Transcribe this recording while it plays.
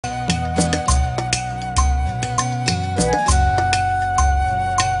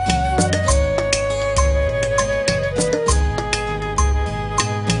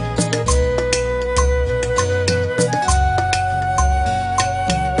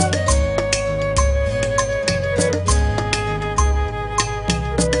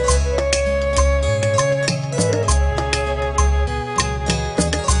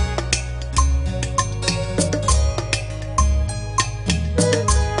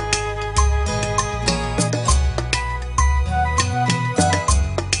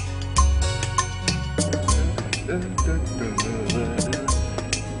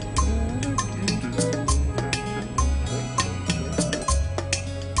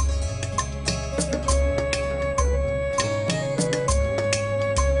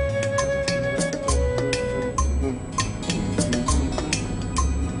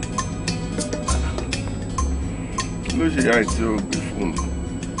ṣe yá ìtí ó gbé fóònù.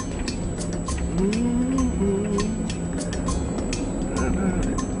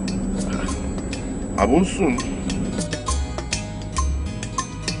 Àbò ń sùn.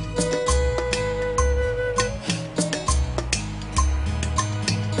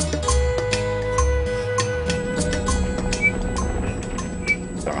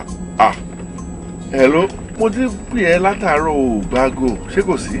 Hello, mo ti pè ẹ́ látàárọ̀ ò gbágo, ṣé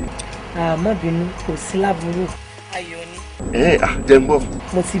kò sí? Má bínú, kò sí láburú. Ayọ̀ ni. Jẹ́ ń gbọ́.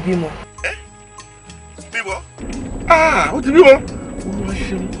 Mo ti bímọ. Bímọ? Ó ti bímọ? Olúwa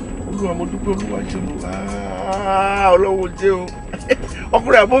ṣeun, Olúwa mo dúpẹ́, Olúwa ṣeun. Ọlọ́run jẹ́ o.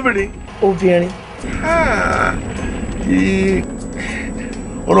 Ọkùnrin àbóbìnrin? Obìnrin.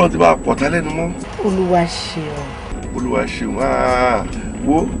 Ọlọ́run ti bá pọ̀tá lẹ́nu mọ́. Olúwa ṣeun. Olúwa ṣeun.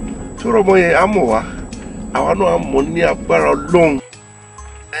 Wo sọ̀rọ̀ ọmọ yẹn á mọ̀ wá, àwa náà á mọ̀ ní agbára Ọlọ́run.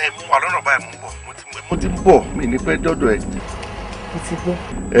 Mo wà lọ́nà báyìí, mo ti ń bọ̀, mi ní pẹ́ dọ́dọ̀ ẹ̀. Mo ti gbọ́.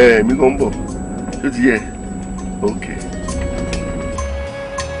 Mi kàn ń bọ̀, tó ti yẹ. Ok.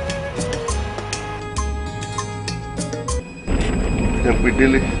 Ẹ ń pè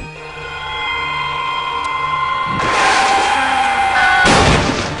Délé.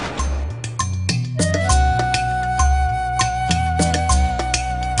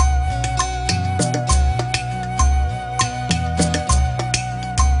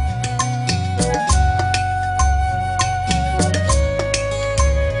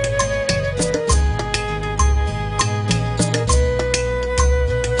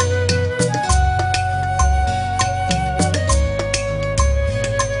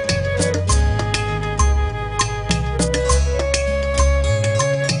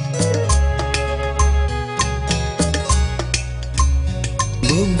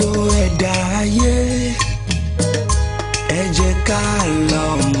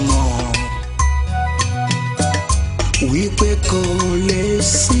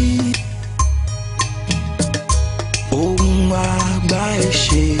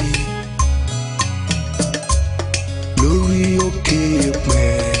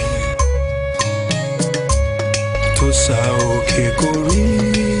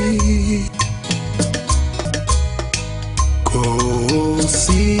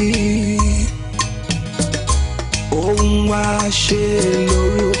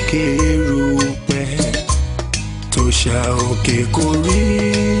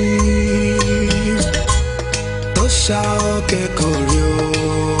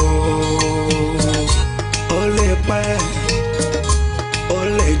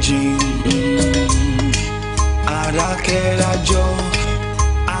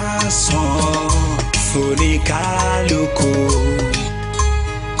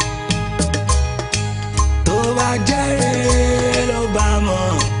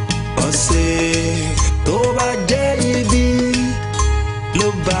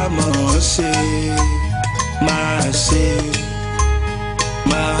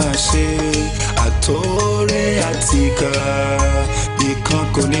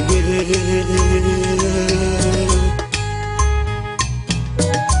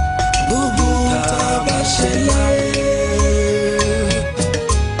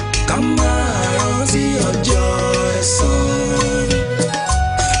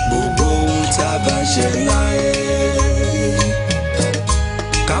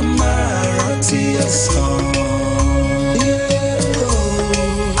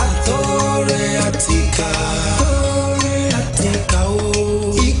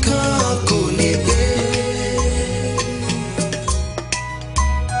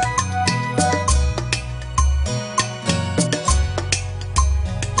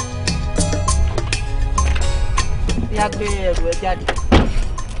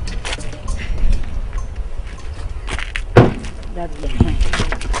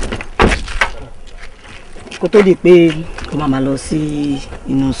 Kó tó di pé kó máa lọ sí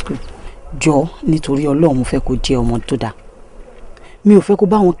inú school jọ nítorí Ọlọ́run mo fẹ́ kó jẹ́ ọmọ tó dáa. Mi ò fẹ́ kó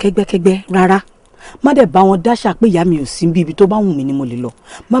bá wọn kẹ́gbẹ́kẹ́gbẹ́ rárá. Má dẹ̀ bá wọn dáṣà pé ìyá mi ò sí bí ibi tó bá wù mí ni mo lè lọ.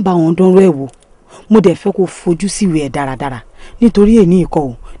 Má bá wọn dánrọ́ ẹ̀ wò. Mo dẹ̀ fẹ́ kó fojú síwèé ẹ̀ dáradára nítorí èní ìkọ́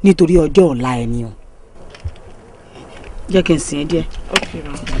ò nítorí ọjọ́ ọ̀la ẹni o. Jẹ́ kí n sìn ẹ́ díẹ̀. Okay,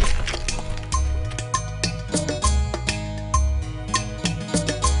 ma.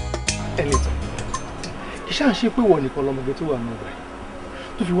 Ṣá ń ṣe pé ìwọ nìkan lọmọge tó wà nínú rẹ̀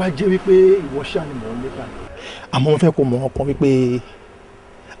tó fi wá jẹ́ wípé ìwọ ṣáà ni mò ń lépa. Àmọ́ mo fẹ́ kó mọ̀ ọkàn wípé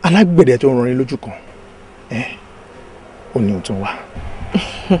alágbẹ̀dẹ tó ń rọrin lójú kan ó ní ohun tó ń wá.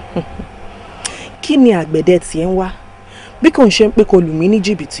 Kí ni àgbẹ̀dẹ tiẹ̀ ń wá bí kò ń ṣe pé kó lù mí ní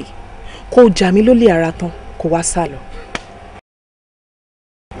jìbìtì kó jà mí lólè ara tán kó wá sá lọ.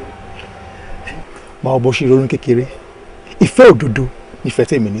 Máa bó ṣe ronú kékeré ìfẹ́ òdodo ìfẹ́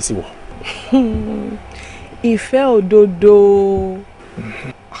tèmi ní sí wọ. ìfẹ́ òdodo.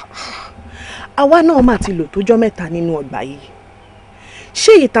 Àwa náà mà ti lò tójọ́ mẹ́ta nínú ọgbà yìí.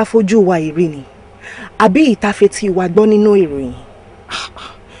 Ṣé ìta fojú wa ìrí ni àbí ìta fetí wa gbọ́ nínú ìròyìn?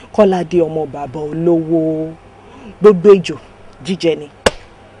 Kọ́ládé ọmọ bàbá olówó, gbogbo ejò jíjẹ ni.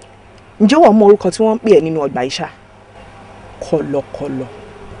 Ǹjẹ́ wọ́n mọ orúkọ tí wọ́n ń pè ẹ́ nínú ọgbà yìí ṣá? Kọ̀lọ̀kọ̀lọ̀.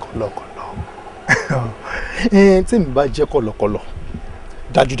 Kọ̀lọ̀kọ̀lọ̀. Tí mi bá jẹ́ kọ̀lọ̀kọ̀lọ̀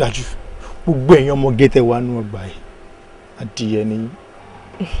dájúdájú gbogbo èèyàn ọmọ gẹ́tẹ̀ wa nínú ọgbà yìí adìyẹ ni.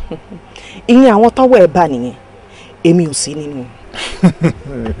 Ìyẹn àwọn tọ́wọ́ ẹ̀ bá nìyẹn, èmi ò sí nínú.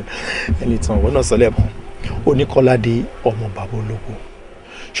 Ẹni tàn wọ́n náà sọ lẹ́ẹ̀kan Oníkọ́ládé ọmọ bàbá olówó.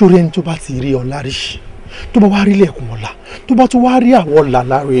 Ṣórí ẹni tó bá ti rí ọlá rí, tó bá wá rí lẹ́ẹ̀kún ọlá, tó bá tún wá rí àwọ̀ ọlá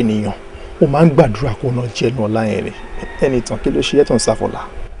lára ènìyàn, ó máa ń gbàdúrà kó náà jẹ́nu ọlá yẹn rẹ̀. Ẹni tàn kí ló ṣe ẹ̀tàn sáfọ̀lá?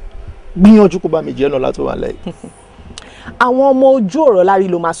 Gbìyànjú kó bá mi jẹ́nu ọlá tó wà lẹ́yìn. Àwọn ọmọ ojú ọ̀rọ̀ lárí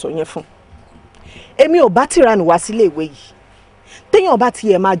ló máa sọ yẹn fún. Èmi ò bá tìranù wá sílé ìwé yìí. Téèyàn bá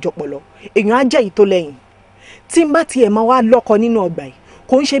tiẹ̀ máa jọpọ̀lọ, èèyàn á jẹ́ èyí tó lẹ́yìn. Tí n bá tiẹ̀ máa wá lọ́kọ nínú ọgbà yìí,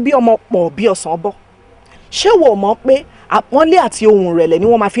 kò ń ṣe bí ọmọ pọ̀ bí ọ̀sán bọ́. Ṣé wò mọ̀ pé àpọ́nlé àti ohùn rẹ̀lẹ̀ ni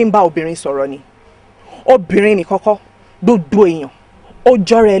wọ́n máa fi ń bá obìnrin sọ̀rọ̀ ni? Obìnrin ní kọ́kọ́, gbogbo èèyàn, ó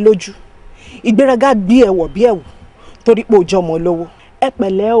jọra ẹ lójú. Ìgbéraga gbé ẹ̀wọ̀ bí ẹ̀wù torí pé ó jẹ́ ọmọ olówó. Ẹ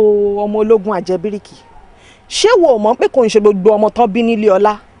pẹ̀lẹ́ o, ọmọ ológun àjẹbíríkì. Ṣé wò mọ̀ pé kò ń ṣe gbogbo ọmọ tó bí nílé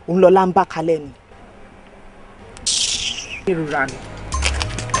ọlá òun lọ́lá ń bá kalẹ̀ ni? Ìrora ni.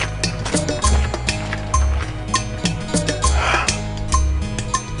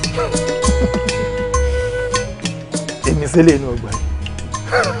 Èmi sílẹ̀ inú ọgbà yìí.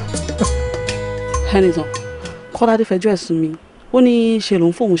 Ẹnìtàn Kọ́ládé fẹjọ́ ẹ̀sùn mi, ó ní ṣe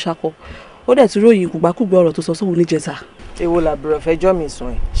lòun fóun ṣakọ, ó dẹ̀ ti ròyìn kùgbàkùgbà ọ̀rọ̀ tó sọ sóhun níjẹta. Èwo làbúrò fẹjọ́ mi sùn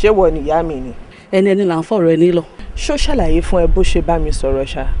ẹ̀, ṣé wọ ni ìyá mi ni? Ẹni là ń fọ̀rọ̀ ẹni lọ. Ṣó ṣàlàyé fún ẹ bó ṣe bá mi sọ̀rọ̀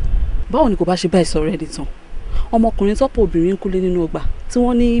ṣá? Báwo ni kò bá ṣe bá ìsọ̀rọ̀ Ẹnìtàn? Ọmọkùnrin tọ́pọ̀ obìnrin kúlé nínú ọgbà tí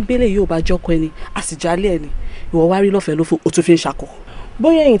wọ́n ní bẹ́lẹ̀ yóò bá jọ́kọ ẹni àsìjálẹ̀ ẹni, ìwọ wá rí lọ́fẹ̀ẹ́ lófo ó tún fi ń ṣakọ.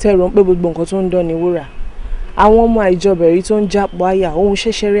 Bóyá ẹ̀yin tẹ́ rò pé gbogbo nǹkan tó ń dán ni wúrà. Àwọn ọmọ àìjọbẹ̀rí tó ń jápọ̀ àyà ohun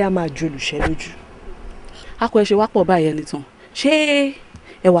ṣẹ́ṣẹ́rẹ́ á máa ju olùṣẹ́ lójú. Akọ ẹ ṣe wá pọ̀ báyìí Ẹnìtàn, ṣé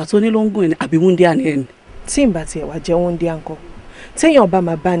ẹwà tó ní ló ń gùn ẹni àbí wúndíá ni ẹni? Tí n bá tiẹ̀ wá jẹ́ wúndíá ńkọ́, téèyàn bá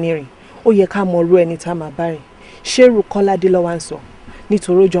máa bá ní rìn, ó yẹ ká mọ irú ẹni tá máa bá rìn. Ṣé irú Kọ́ládé ló wá ń sọ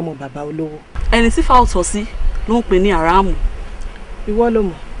nítorí ó jọmọ bàbá olówó? Ẹni tí fáwọn tọ́ sí ló ń pè ní àràmù. Ìwọ ló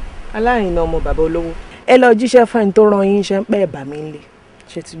mọ̀, aláìní ọmọ bàbá olówó. Ẹ lọ jíṣẹ́ fún ẹni tó rán yín iṣẹ́ ń pẹ́ ẹ̀bà mi ńlẹ̀.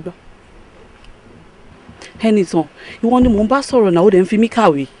 Ṣé ti gbọ́? Ẹnìtàn, ìwọ ni mò ń bá sọ̀rọ̀ náà ó dẹ̀ ń fi mí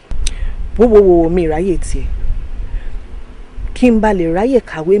kàwé. Wo mi ráyè tiẹ̀. Kí n bá lè ráyè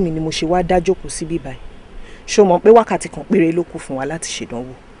kàwé mi ni mo ṣe wá dájókòó síbí báyìí. Ṣó mọ̀ pé wákàtí kan péré ló kù fún wa láti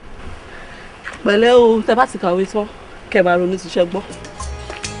ṣèdánwò. Pẹ̀lẹ́ o, tẹ bá ti kàwé tán, kẹ́ bá ronú ti ṣẹ́ gbọ́.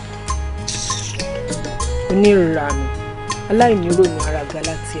 Onírànù, aláìníròyìn ara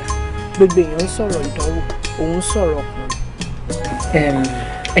Galatia, gbogbo èèyàn ń sọ̀rọ̀ ìdánwò, òun ń sọ̀rọ̀ ọkùnrin.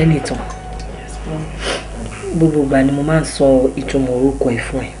 Ẹnìtàn, gbogbo ìgbà ni mo máa ń sọ ìtumọ̀ orúkọ ẹ̀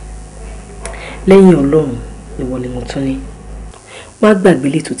fún ẹ. Lẹ́yìn Ọlọ́run, ìwọ ni mo tún ní. Má gbàgbé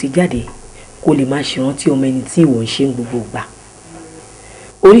létò ti jáde kó lè máa ṣèrántí ọmọ ẹni tí ìwọ ń ṣe ń gbogbo ìgbà.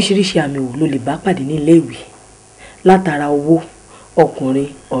 Oríṣiríṣi àmì wò ló lè bá pàdé ní ilé ìwé látara owó, ọkùnrin,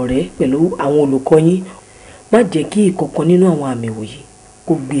 ọ̀rẹ́ pẹ̀lú àwọn olùkọ́ yín. Má jẹ́ kí ìkọ̀kan nínú àwọn àmì wòye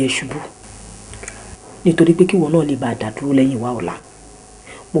kó gbé ẹ ṣubú, nítorí pé kíwọ náà lè bá dàdúró lẹ́yìn wá ọ̀la.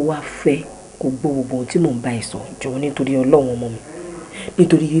 Mo wá fẹ́ kó gbọ́ gbogbo ohun tí mò ń bá ẹ sọ jọ̀wọ́ nítorí Ọlọ́run ọmọ mi,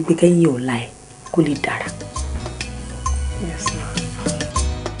 nítorí wípé kẹ́yìn ọ̀la ẹ kó lè dára. Yes, ma'am.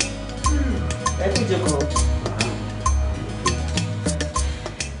 Ẹ kú jókòó.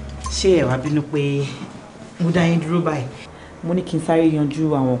 Ṣé ẹ wá bínú pé mo dá yín dúró báyìí? Mo ní kí n sáré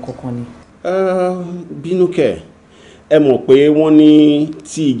yanjú àwọn kankan ni. Bínú kẹ̀, ẹ mọ̀ pé wọ́n ní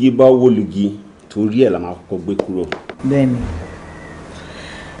tí igi bá wó lugi torí ẹ̀ la máa kọ́kọ́ gbé kúrò. Bẹ́ẹ̀ni.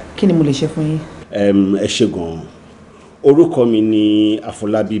 Kí ni mo lè ṣe fún yín? Ẹ ṣé gan-an. Orúkọ mi ni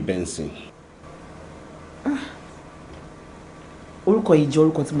ALABI Benson. Orúkọ yìí jẹ́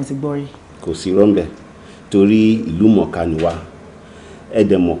orúkọ tí mo ti gbọ́ rí. Kò sí rọ́ńbẹ́ torí ìlú mọ̀ọ́ká ni wá. Ẹ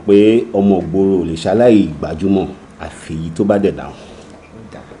dẹ̀ mọ̀ pé ọmọ ìgboro ò lè ṣaláì gbajúmọ̀ àfi tó bá dẹ̀ dáhùn.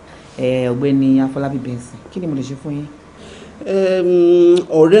 Ọ̀gbẹ́ni ALABI Benson, kí ni mo lè ṣe fún yín?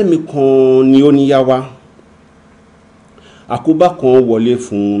 Ọ̀rẹ́ mi kan ni ó níyá wá. Àkóbá kan wọlé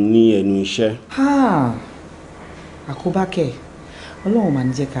fún un ní ẹnu iṣẹ́. Àkóbá kẹ̀, Ọlọ́run mà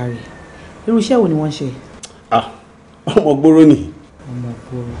ní jẹ́ ká rí. Irú iṣẹ́ wo ni wọ́n ń ṣe? Ọmọ ìgboro ni. Ọmọ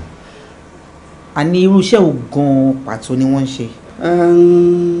ìgboro. Àní irú iṣẹ́ wo gan-an pàtó ni wọ́n ń ṣe?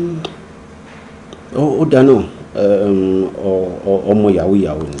 Ó dáná ọmọ yahoo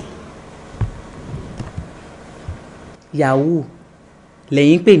yahoo ni. yahoo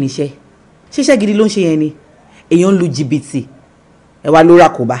lẹ́yìn pè níṣẹ́ ṣíṣẹ́ gidi ló ń ṣe yẹn ni èèyàn ń lu jìbìtì ẹ wá ló rà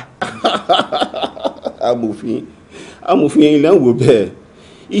kó bá. amòfin ilẹ̀ ń wò bẹ́ẹ̀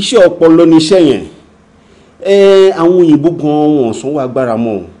iṣẹ́ ọpọlọ níṣẹ́ yẹn àwọn òyìnbó gan wọn sanwó agbára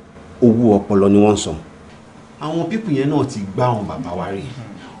mọ́ owó ọpọlọ ni wọ́n san. àwọn pípù yẹn náà ti gbá àwọn bàbá wa rí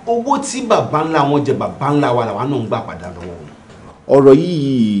owó tí bàbá ńlá wọn jẹ bàbá ńlá wa làwa náà ń gbà padà lọ́wọ́ wọn. ọ̀rọ̀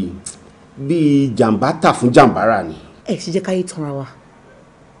yìí bíi jàǹbá tà fún jàǹbára ni. ẹ ṣe jẹ́ káyé tanra wa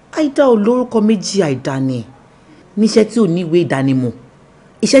àìdá olórúkọ méjì àìdá ni níṣẹ́ tí ò ní ìwé ìdánimọ̀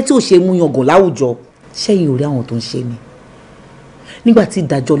iṣẹ́ tí ò ṣe mú yangàn láwùjọ ṣẹ́yìn ò rí àwọn tó ń ṣe ni nígbà tí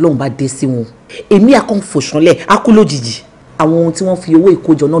ìdájọ́ Ọlọ́run bá dé sí wọn èmi àkànfòṣánlẹ̀ á kú lójijì àwọn ohun tí wọ́n fi owó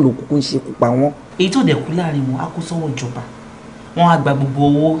ìkójọ náà ló kúkú ń ṣe kú pa wọ́n. èyí tó dẹ̀ kú láàrin wọn á kó sọ́wọ́ ìjọba wọ́n á gba gbogbo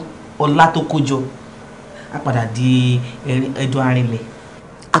owó ọlá tó kójọ á padà di ẹjọ́ arinlẹ̀.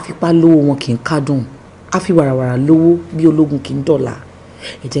 àfipá lówó wọn kì í kádùn àfi wàràwàrà lówó bí ológun kì í dọ̀la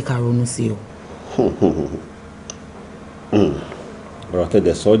ẹ jẹ́ ká ronú sí o. ọ̀rọ̀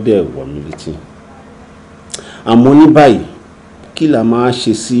tẹ̀dẹ̀ sọ́dẹ̀ wọ̀ mí létí àmọ́ ní báyìí kí la máa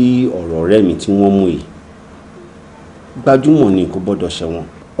ṣe sí ọ̀rọ̀ ọ̀rẹ́ mi tí wọ́n mú yìí gbajúmọ̀ ni kò gbọ́dọ̀ ṣẹ̀wọ̀n.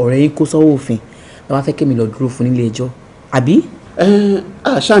 ọ̀rẹ́ yín kó sọ́wọ́ òfin ẹ wá fẹ́ kémi lọ dúró fún nílé ẹjọ́ àbí.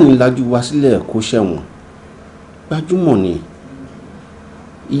 àṣàní lajú wa sílẹ̀ kó ṣẹ̀wọ̀n gbajúmọ̀ ni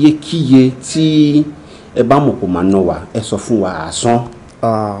iyekíye tí ẹ bá mọ̀ kó máa ná wa ẹ sọ fún wa àsán.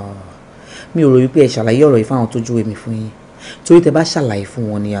 mi ò rò wípé ẹ ṣàlàyé ọ̀rọ̀ yìí fáwọn tó júwe mi fún yín torí tẹ bá ṣàlàyé fún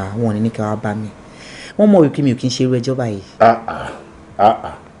wọn ni àwọn ò ní kí wọ́n bá mi wọ́n mọ̀ wípé mi ò kí ń ṣe irú ẹjọ́ báyìí.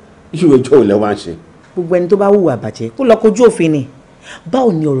 irú ẹjọ́ ò lẹ́wọ̀n ṣe. gbogbo ẹni tó bá hùwà bàjẹ́ kó lọ kojú òfin ni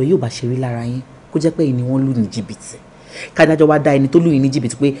báwo ni ọ̀rọ̀ yóò bá ṣe rí lára yín kó jẹ́ pé ẹni wọ́n lù ní jìbìtì kádájọ́ wá dá ẹni tó lù yín ní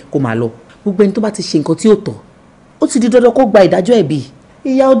jìbìtì pé kó máa lọ gbogbo ẹni tó bá ti ṣe nǹkan tí ò tọ́ ó ti di dandan kó gba ìdájọ́ ẹ̀bi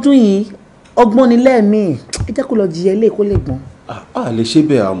ìyà ọdún yìí ọgbọ́n ni lẹ́ẹ̀mí ẹ jẹ́ kó lọ jìyà ilé kó lè gbọ́n. a lè ṣe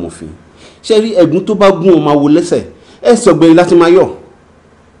bẹ́ẹ̀ amòfin ṣe rí ẹ̀gún tó bá gún ọmọ wo lẹ́sẹ̀ ẹ sọ̀gbẹ́ni láti máa yọ̀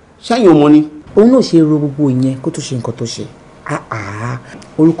ṣáàyàn ọmọ ni. òun náà ṣe ro gbogbo ìyẹn kó tó ṣe nǹkan tó ṣe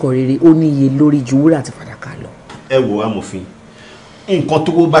orúkọ rere ó ní iye lórí ju wúrà àti fàdákà lọ. ẹ wo amòfin nǹkan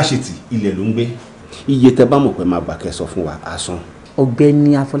tó bá ṣe tì ilẹ̀ ló ń gbé iye tẹ bá mọ̀ pé máa gbà kẹ́ sọ fún wa àsan.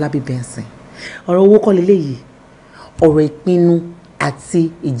 ọ̀gbẹ́ni Afọlábí Benson ọ̀rọ̀ owó kọ́ lélẹ́yìí ọ̀rọ̀ ìpinnu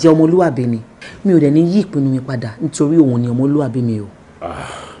àti ìjẹ́ ọmọlúwàbí ni mi ò dẹ̀ ní yí ìpinnu mi padà nítorí òun ni ọmọlúwàbí mi o.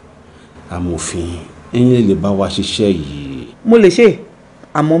 amòfin ẹ̀yin lè bá wa ṣiṣẹ́ yìí. mo lè ṣe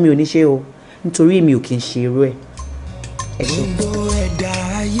àmọ́ mi ò ní ṣe o nítorí mi ò kí ń ṣe irú ẹ̀. gbogbo ẹ̀dá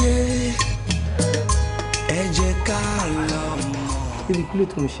ayé ẹ jẹ́ ká lọ mọ̀. Baby, kí ló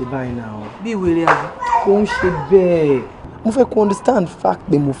tó ń ṣe báyìí náà? bí wèrè àbí. Kò ń ṣe bẹ́ẹ̀. Mo fẹ́ kó understand fact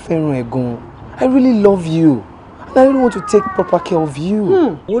pé mo fẹ́ràn ẹ gan. I really love you. And I really want to take proper care of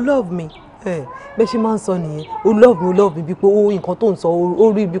you. O love me. Bẹ́ẹ̀ ṣe máa ń sọ nìyẹn. O love me bí pé ó nǹkan tó ń sọ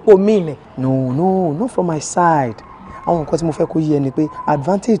ó rí bí pé ó mean ẹ̀. No, not from my side. Àwọn nǹkan tí mo fẹ́ kó yé ẹ ni pé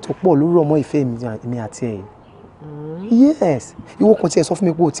advantage tó pọ̀ lórí ọmọ ìfẹ́ mi àti ẹ̀. Yes, ìwọ kan tí ẹ sọ fún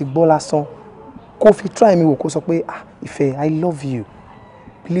mi pé o ti gbọ́ lásán. Kó fi try mi wò kó sọ pé ìfẹ́ I love you.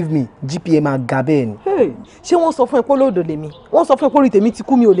 Believe me, GPA máa ga bẹ́ẹ̀ ni. Ṣé wọ́n sọ fún ẹ pé olódò lèmi? Wọ́n sọ fún ẹ pé orí tèmi ti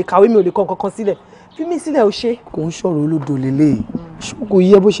kú mi ò lè kàwé mi ò lè kọ kankan sílẹ̀. Fi mí sílẹ̀ o ṣe. Kò ń sọ̀rọ̀ olódò lélẹ̀. Ṣé kò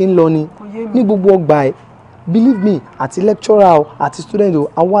yẹ bó ṣe ń lọ ni? Ní gbogbo ọgbà ẹ̀, believe me, àti lecturer o, àti student o,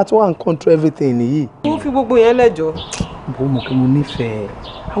 àwa tó wà ń control everything nìyí. Mo fi gbogbo yẹn lẹ́jọ́. Bó mọ̀ kí mo nífẹ̀ẹ́.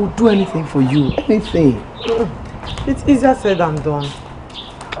 I will do anything for you. Anything. It's easier said than done.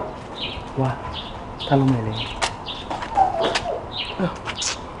 Wá, ta ló mọ̀ ẹ́ lẹ́yìn?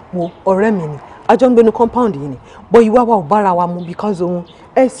 Wo ọ̀rẹ́ mi ni a jọ ń gbénu compound yìí ni bọ́ ìwà wa ò bára wa mu because òun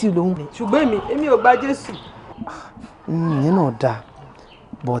ẹ̀sì lòun ni ṣùgbọ́n èmi ò gba Jésù. Ìyẹn náà dáa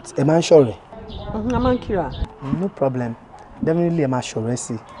but ẹ máa ń ṣọ̀rẹ́. A máa ń kíra. No problem, definitely ẹ máa ṣọ̀rẹ́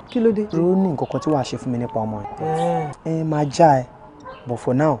sí i. Kí ló dé? Ro ní nǹkan kan tí wàá ṣe fún mi nípa ọmọ ẹ. Ẹ máa já ẹ but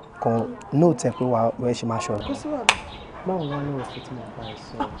for now kan note ẹ pé wàá ṣe máa ṣọ̀rẹ́. Kó sí wàhálà. Báwo wá ní òfin tí mo bá ẹ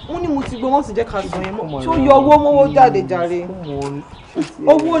sọ? Wọ́n ní mo ti gbé wọ́n sì jẹ́ ká sọ yẹn mọ́. Ṣé ó yọ owó mọ́wó jáde jàre?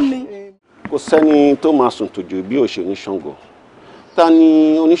 Owó ni. Kò sẹ́ni tó máa sùn tòjò bí ó ṣe oníṣàngó. Ta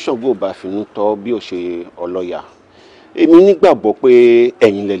ni oníṣàngó bá finú tọ́ bí ó ṣe ọlọ́ya? Èmi nígbàgbọ́ pé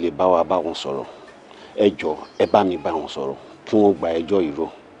ẹ̀yin lẹ lè bá wa bá wọn sọ̀rọ̀. Ẹ jọ̀ọ́ ẹ bá mi bá wọn sọ̀rọ̀ kí wọ́n gba ẹjọ́ ìró.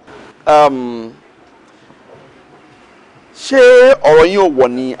 Ṣé ọ̀rọ̀ yín ò wọ̀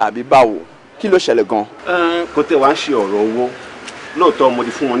ni àbí báwo? Kí ló ṣẹlẹ̀ gan? Kò tẹ̀ wá ń ṣe ọ̀rọ̀ owó. Lóòótọ́ mo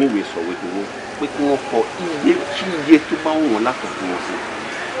ti fún wọn níwèé sọ̀wé owó pé kí wọ́n kọ iye kí iye tó bá wù wọ́n látọ̀kùn wọn sí.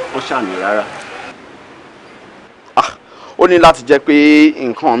 Wọ́n ṣàmì rárá. Ó ní láti jẹ́ pé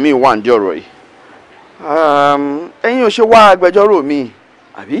nǹkan míì wà ní ọ̀rọ̀ yìí. Ẹ̀yin ò ṣe wá agbẹjọ́rò mi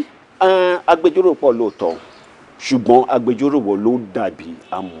àbí? Agbẹjọ́rò pọ̀ lóòótọ́ ṣùgbọ́n agbẹjọ́rò wo ló dàbí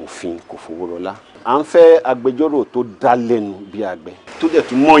amòfin kò fowó rọlá. À ń fẹ́ agbẹjọ́rò tó dá lẹ́nu bí àgbẹ̀ tó dẹ̀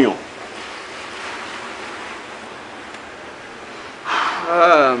tún mọ̀yàn.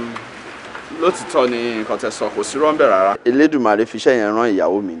 Lótìtọ́ ni nǹkan tẹ́ sọ kò sí rọ́ńbẹ̀ rárá. Elédùmarè fi iṣẹ́ yẹn rán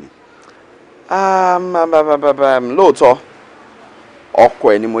ìyàwó mi ni. Lóòótọ́ ọkọ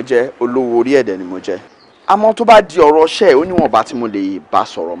ẹ̀ ni mo jẹ́, olówó orí ẹ̀dẹ̀ ni mo jẹ́. Àmọ́ tó bá di ọ̀rọ̀ ṣẹ́ ó níwọ̀nba tí mo lè bá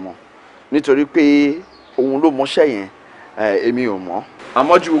sọ̀rọ̀ mọ́ nítorí pé òun ló mọṣẹ́ yẹn èmi ò mọ̀.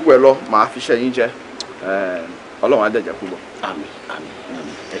 Àmọ́ ju gbogbo ẹ̀ lọ màá fi iṣẹ́ yín jẹ́ Ọlọ́run á dẹ̀ jẹ́ púpọ̀. Àmín àmín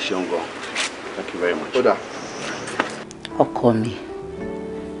àmín. Ẹ ṣeun gan. Thank you very much. Ó dà. Ọkọ mi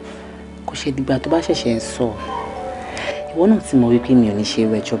kò ṣe dìgbà tó bá ṣẹ̀ṣẹ̀ ń sọ ìwọ náà ti mọ̀ wípé mi ò ní ṣe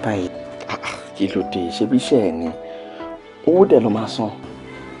irú ẹjọ́ báyìí. Kí ló dé ṣe bí iṣẹ́ ẹ ni owó dẹ̀ ló máa san.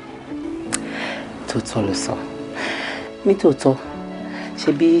 Tòótọ́ ló sọ nítòótọ́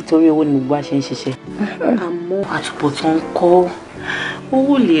ṣe bí torí owó ni gbogbo wa ṣe ń ṣiṣẹ́ àmọ́ àtúbọ̀tán ń kọ́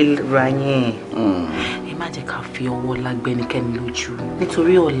owó lè ra yẹn ẹ má jẹ́ ká fi ọwọ́ lágbẹ́nikẹ́ni lójú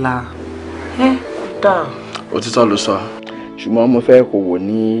nítorí ọ̀la dà. Òtítọ́ ló sọ ṣùgbọ́n mo fẹ́ kó wò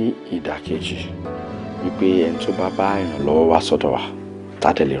ní ìdàkejì wípé ẹni tó bá bá ìrànlọ́wọ́ wá sọ́dọ̀ wa tá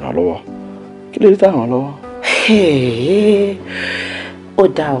a tẹ̀lé ìrànlọ́wọ́ kí ló dé tá a ràn lọ́wọ́. Ó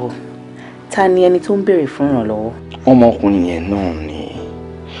dáa o ta ni ẹni tó ń béèrè fún ìrànlọ́wọ́. Ọmọkùnrin yẹn náà ni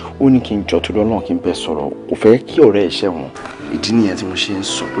ó ní kí n jọ tó lọ́nà kí n bẹ sọ̀rọ̀ kò fẹ́ kí ọ̀rẹ́ ẹ̀ ṣẹ̀wọ̀n ìdí nìyẹn tí mo ṣe ń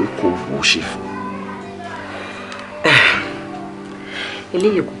sọ pé kò wò ó ṣe fún.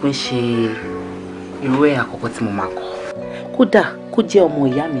 Eléyìí kò ń ṣe irú ẹ̀ àkọ́kọ́ tí mo máa kọ́ kódà kó jẹ́ ọmọ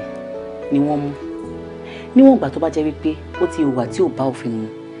ìyá mi ni wọ́n mú níwọ̀n ìgbà tó bá jẹ́ wípé ó ti hùwà tí ò bá òfin mu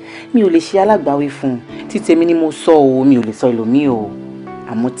mi ò lè ṣe alágbàwí fún un tí tèmi ni mo sọ o mi ò lè sọ ẹlòmíì o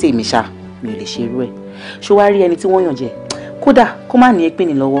àmọ́ tèmi ṣá mi ò lè ṣe irú ẹ̀ ṣó wá rí ẹni tí wọ́n yàn jẹ kódà kó má ní èpè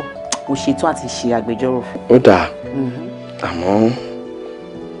ní lọ́wọ́ mo ṣetán àti ṣe agbẹjọ́rò fún. Ó dáa àmọ́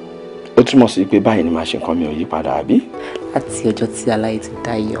ó túmọ̀ sí pé báyìí ni màá ṣe nǹkan mi ò yí padà àbí. láti ọjọ́ tí aláyé ti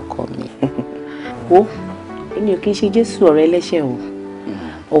dá iye ọkọ mi wo èmi ò kí ń ṣe Jésù ọ̀rẹ́ ẹlẹ́ṣẹ̀ o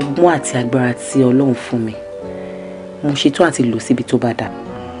ọgbọ́n àti agbára tí Ọlọ́run fún mi mo ṣetán àti lò síbi tó bá dà.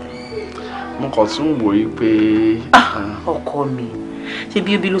 Mo kàn tún wò ó pé. Ọkọ mi ṣé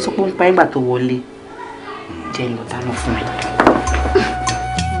bí ebi ló sọ pé ń pa ìgbà tó wọlé jẹ́ lọ dáná fún mi.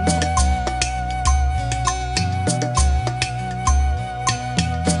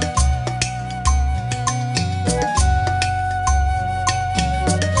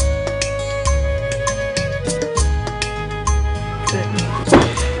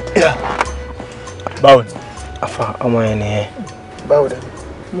 Báwo ni? Afa ọmọ yẹn nìyẹn. Báwo dẹ?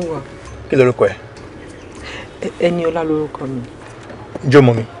 Mo wà. Kí lorúkọ ẹ? Ẹniọlá lorúkọ mi. Jọ́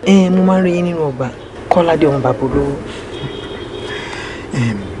mọ́ mi. Mo máa ń rí yín nínú ọgbà Kọ́ládé ọmọ bàbá olówó.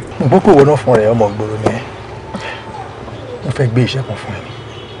 Mo gbọ́ pé ìwọ náà fún ọ̀rẹ́ ọmọ ìgboro ni ẹ́. Mo fẹ́ gbé iṣẹ́ kan fún ẹ.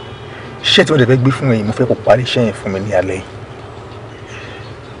 Iṣẹ́ tí wọ́n dẹ̀ fẹ́ gbé fún ẹ yìí mo fẹ́ kó parí iṣẹ́ yẹn fún mi ní alẹ́ yìí.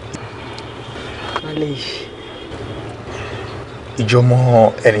 Alẹ́ yìí. Ìjọmọ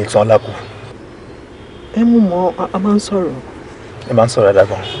ẹni tán lákù. Mú mọ́ a máa ń sọ̀rọ̀. Ẹ máa ń sọ̀rọ̀ dáadáa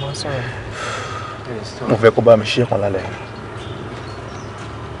gan. A máa ń sọ̀rọ̀. Mo fẹ́ kó bá mi ṣiṣẹ́ kan lálẹ́.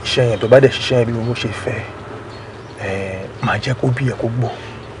 Iṣẹ́ yẹn tó bá dẹ̀ ṣiṣẹ́ yẹn bí mo ṣe fẹ́ máa jẹ́ kó bí ẹ̀ kó gbọ́.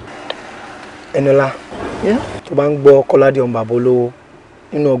 Ẹniọlá tó bá ń gbọ́ Kọ́ládé ọmọ bàbá olówó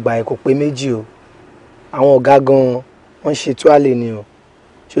nínú ọgbà ẹ̀ kò pé méjì o àwọn ọ̀gá gan wọ́n ṣe tó àlè ni o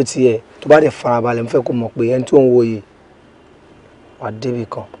ṣó tiẹ̀ tó bá dẹ̀ farabalẹ̀ mo fẹ́ kó mọ̀ pé ẹni tó ń wo yìí wà débì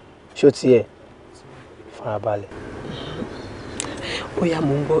kan ṣó tiẹ̀ farabalẹ̀. Bóyá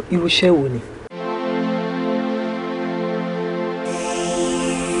mò ń gbọ́ irú iṣẹ́ wo ni.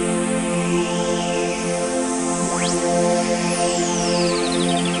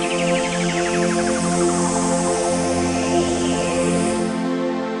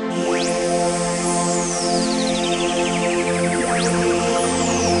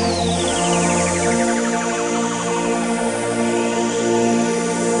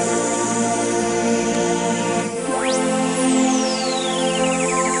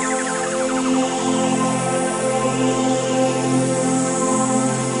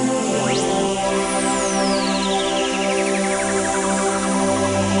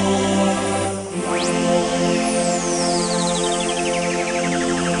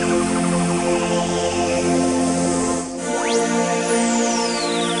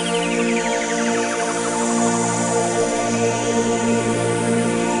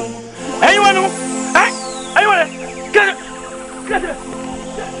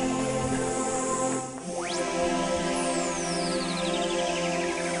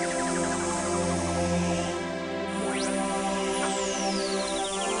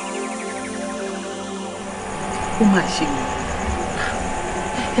 ó máa ṣe mí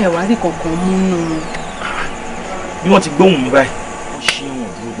ẹ wá rí kankan múnú. bí wọ́n ti gbóhùn mi báyìí wọ́n ṣí wọn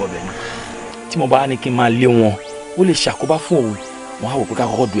dúró gbọ́bẹ̀ ni tí mo bá ní kí n máa lé wọn ó lè ṣàkóbá fún òwe wọn á wò pé ká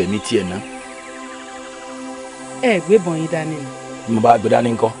kọ́kọ́ du ẹ̀mí tiẹ̀ ná. ẹ gbébọn yín dání ni. bí mo bá gbé dání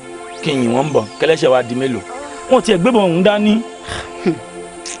ńkọ́ kí n yìn wọ́n ń bọ̀ kẹlẹ́ṣẹ̀ wa di mélòó wọn tiẹ̀ gbébọn òun dání.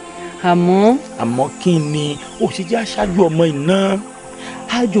 àmọ́ kí ni ó ṣe jẹ́ aṣáájú ọmọ iná.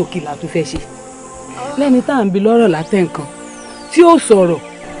 ájò kí la tó fẹ́ ṣe lẹ́ni tá à ń bi lọ́rọ̀ látẹ̀ nǹkan tí ó sọ̀rọ̀.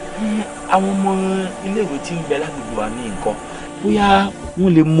 àwọn ọmọ iléèwé tí ń bẹ lágbègbè wa ní nǹkan bóyá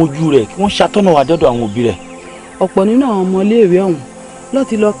wọ́n lè mójú rẹ̀ kí wọ́n ṣàtọ́nà wa dọ́dọ̀ àwọn òbí rẹ̀. ọ̀pọ̀ nínú àwọn ọmọ iléèwé ọ̀hún ló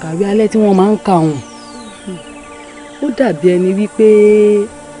ti lọ kàwé alẹ́ tí wọ́n máa ń kà ọ̀hún. ó dàbí ẹni wípé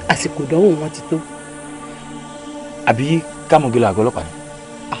àsìkò ìdánwò wọn ti tó. àbí kámọ̀gẹ́lẹ̀ àgọ́ ọlọ́pàá ni.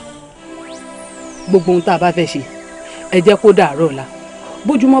 gbogbo ohun tá a bá fẹ́ ṣe ẹ jẹ́ kó dàárọ̀ ọ̀la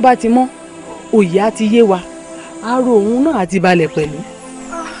bójúmọ́ bá ti mọ́ òye á ti yé wa aró òun náà á ti balẹ̀ pẹ̀lú.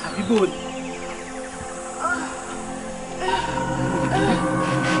 àbíbò ni.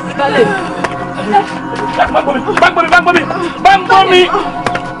 balẹ̀. Báńgbọ́mí.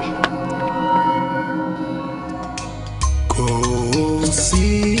 Kò sí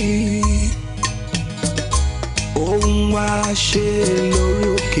ohun wá ṣe lórí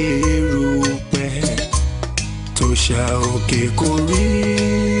òkè erùpẹ̀ tó ṣà òkè kò rí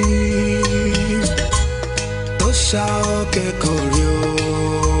tó ṣà òkè kò rí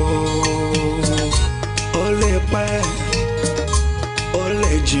ó lè pẹ́ ó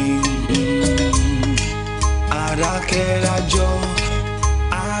lè jìn àdákẹ́rájọ́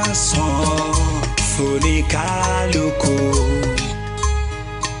àsán foníkálukú.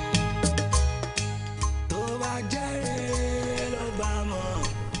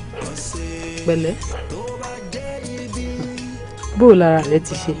 pẹ̀lẹ́ bó lára rẹ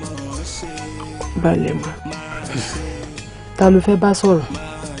ti ṣe. balẹ̀ mọ́. ta ló fẹ́ bá sọ̀rọ̀.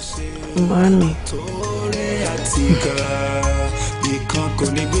 màámi.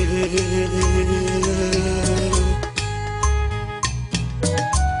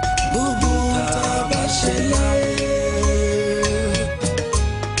 gbogbo tá a bá ṣe láyé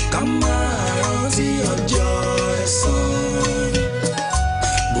ká máa rántí ọjọ́ ẹ̀san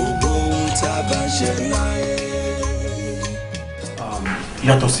gbogbo ohun tá a bá ṣe láyé.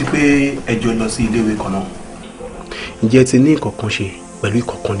 yàtọ̀ sí pé ẹjọ́ lọ sí iléèwé kan náà ǹjẹ́ ti ní ìkọ̀kan ṣe pẹ̀lú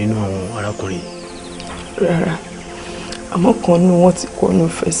ìkọ̀kan nínú àwọn arákùnrin. rárá àmọ́ kan nínú wọn ti kọnu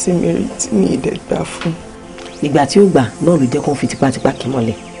fẹ́ sí mi rí tí mi ìdẹ̀ gbà fún. ìgbà tí ó gbà náà ló jẹ́ kó fi tipátipá kí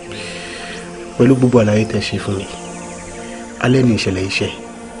mọ́lẹ̀. pẹ̀lú gbogbo àlàyé tẹ́ ṣe fún mi alẹ́ ní ìṣẹ̀lẹ̀ iṣẹ́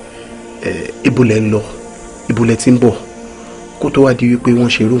ibo lẹ ń lọ ibo lẹ ti ń bọ̀ kó tó wá di wípé wọ́n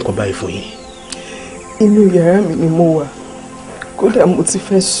ṣe irú nǹkan báyìí fún yín. inú yàrá mi ni mo wà kódà mo ti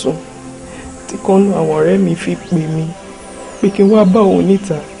fẹ́ sùn tí kan nínú àwọn ọ̀rẹ́ mi fi pè mí pé kí n wá bá òun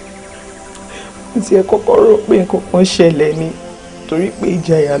níta mo tiẹ̀ kọ́kọ́ rò pé nǹkan kan ṣẹlẹ̀ ni torí pé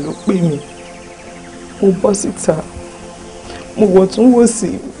ìjayà ló pè mí mo bọ́ síta mo wọ̀ tún wò sí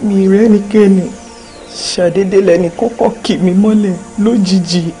mi rẹ́nikẹ́ni ṣàdédé lẹ́ni kọ́kọ́ kì mí mọ́lẹ̀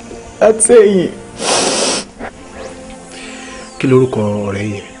lójijì látẹ̀yìn. kí lorúkọ ọ̀rẹ́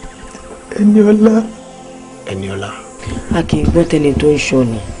yẹn. Ẹniọlá. Ẹniọlá. a kì í gbọ́ tẹ́ni tó ń ṣọ́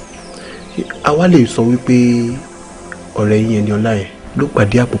ni. àwa lè sọ wípé ọ̀rẹ́ yín Ẹniọlá yẹn ló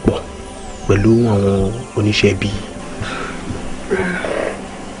pàdé àpòpọ̀ pẹ̀lú àwọn oníṣẹ́ ibi.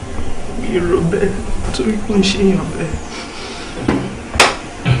 mi rò bẹ́ẹ̀ torí kò ń ṣèyàn bẹ́ẹ̀.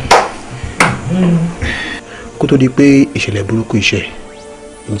 kó tó di pé ìṣẹ̀lẹ̀ burúkú iṣẹ́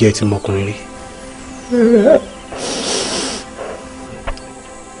ǹjẹ́ ti mọkùnrin rí.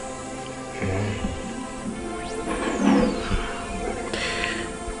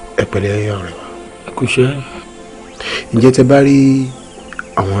 ẹ pẹ̀lẹ́ ọ̀rẹ́ wa. kò ṣe. ǹjẹ́ tẹ bá rí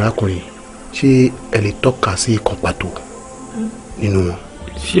àwọn arákùnrin ṣé ẹ lè tọ́ka sí ìkan pàtó nínú wọn.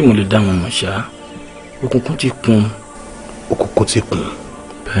 ṣé mo lè dá wọn mọ̀ ṣá òkùnkùn ti kún. òkùnkùn ti kún.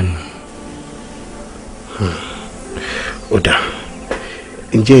 bẹ́ẹ̀ni. ó dáa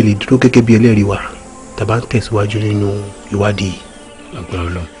ǹjẹ́ ẹ lè dúró gẹ́gẹ́ bí ẹlẹ́rìí wa tàbá ń tẹ̀síwájú nínú ìwádìí. agbára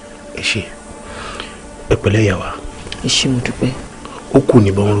Ọlọ́run. ẹ ṣé ẹ pẹ̀lẹ́ ìyá wa. ẹ ṣé mo dúpẹ́. ó kù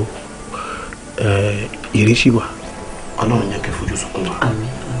níbọn ro ìrísí wa Ọlọ́run yẹn kẹ́ fojú sunkún wa. àmín.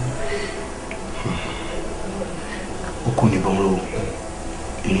 ó kù níbọn ro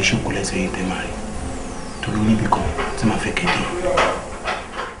ìrísí kù lẹ́sẹ̀ yìí tẹ́ máa rí torí níbi kan tí màá fẹ́ kéde.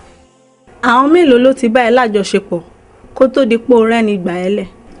 àwọn mélòó ló ti bá ẹ lájọṣepọ̀ kó tó di pé o rẹ́ni gbà ẹ́ lẹ̀.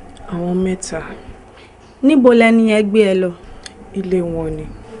 àwọn 3. níbo lẹni yẹn gbé ẹ lọ. ilé wọn ni.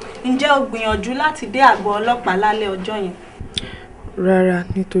 ǹjẹ́ o gbìyànjú láti dé àgọ́ ọlọ́pàá lálẹ́ ọjọ́ yẹn. rárá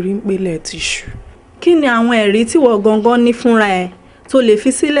nítorí ń pélé ti ṣú. kí ni àwọn ẹ̀rí tí wọ́n gangan ní fúnra ẹ̀ tó lè fi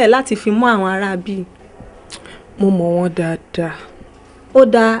sílẹ̀ láti fi mú àwọn ará bí? Mo mọ̀ wọ́n dáadáa. Ó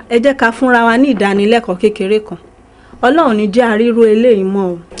dáa, ẹ jẹ́ ká fúnra wa ní ìdánilẹ́kọ̀ọ́ kékeré kan. Ọlọ́run ní jẹ́ àríró eléyìí mọ́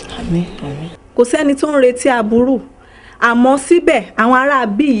o. Àmín, àmín. Kò sẹ́ni tó ń retí aburú, àmọ́ síbẹ̀ àwọn ará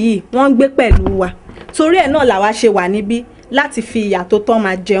bí yìí wọ́n ń gbé pẹ̀lú wa. Torí ẹ̀ náà làwa ṣe wà níbí láti fi ìyà tó tọ́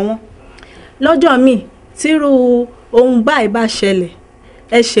máa jẹ wọ́n. Lọ́jọ́ míì tírú ohun báyìí bá ṣẹlẹ̀,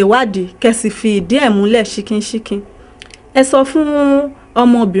 ẹ ṣèwádìí kẹ́ sì fi ìdí ẹ̀ múlẹ̀ ṣíkínṣíkín. Ẹ sọ fún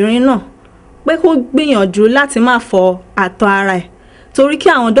ọmọbìnrin náà pé kó gbìyànjú láti má fọ àtọ̀ ara ẹ̀ torí kí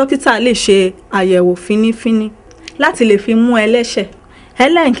àwọn dókítà lè ṣe àyẹ̀wò fínífíní láti lè fi mú ẹlẹ́ṣẹ̀.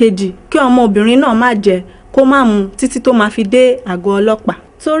 Ẹlẹ́ǹkejì, kí ọmọbìnrin náà má jẹ kó má mu títí tó máa fi dé àgọ́ ọlọ́pàá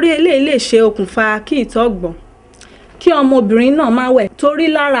torí eléyìí lè ṣe okùnfà kí ìtọ̀ gbọ̀n. Kí ọmọbìnrin náà má wẹ̀ torí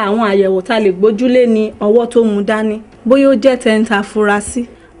lára àwọn àyẹ̀wò tá lè gbójúlé ní ọwọ́ tó mú dání bóyá ó jẹ́ tẹ́ńtà afurasí.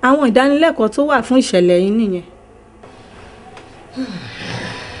 Àwọn ìdánilẹ́kọ̀ọ́ tó wà fún ìṣẹ̀lẹ̀ yìí nìyẹn.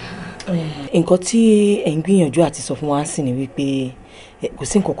 Nǹkan tí ẹ̀ ń gbìyànjú àti sọ fún wa sì ni wípé kò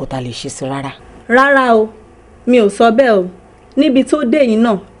sí nǹkan kan tá lè ṣe sí rárá. Rárá o, mi ò sọ bẹ́ẹ̀ o. Níbi tó dé yìí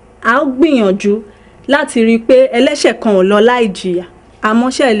náà a ó gbìyànjú láti rí i pé ẹlẹ́ṣẹ̀ kan ò lọ láì jìyà. Àmọ́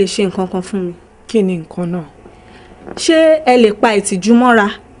ṣé ẹ lè ṣe nǹkan kan fún mi? Kí ni nǹkan náà? Ṣé ẹ lè pa ìtìjú mọ́ra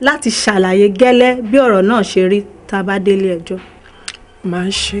láti ṣàlàyé gẹ́lẹ́ bí ọ̀rọ̀ náà ṣe rí tá a bá délé ẹjọ́? Máa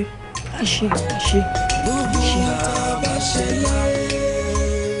ṣe.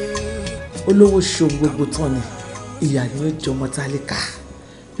 Olówó ṣòwò gbogbo tán ni ìyá ni ó jọmọ tálíkà.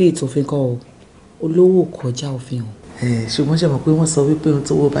 Bí ètò òfin kọ́ o, olówó kọjá òfin o. Ṣùgbọ́n ṣe mọ̀ pé wọ́n sọ wípé ohun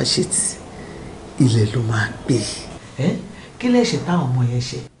tó wó bá ṣe tì ilẹ̀ ló máa gbé. Kí lẹ́ṣẹ̀ táwọn ọmọ yẹn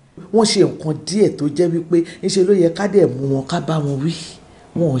ṣe? Wọ́n ṣe nǹkan díẹ̀ tó jẹ́ wípé ńṣe ló yẹ ká dẹ̀ mú wọn ká bá wọn wí.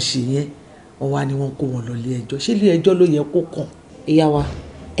 Wọn ò ṣe yẹn, wọ́n wá ní wọ́n kó wọn lọ ilé ẹjọ́. Ṣé ilé ẹjọ́ ló yẹ kó kàn? Ìyá wa,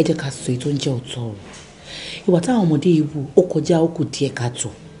 ẹ jẹ́ ká sọ èyí tó ń jẹ́ òótọ́ o. Ìwà táwọn ọmọdé yìí wù ó kọjá ó kù díẹ̀ káàtó.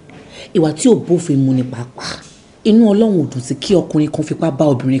 Ìwà tí ò bófin mu ni pàápàá. Inú Ọlọ́run ò dùn sí kí ọkùnrin kan fipá bá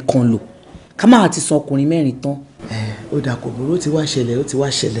obìnrin kan lò. Ká máa ti sọ ọkùnrin mẹ́rin tán. Ó dà kò burú, ó ti wá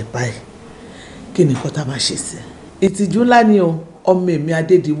ṣẹlẹ̀ báyìí. Kí ni nǹkan tá a máa ṣe sí? Ìtìjú ńlá ni o, ọmọ èmi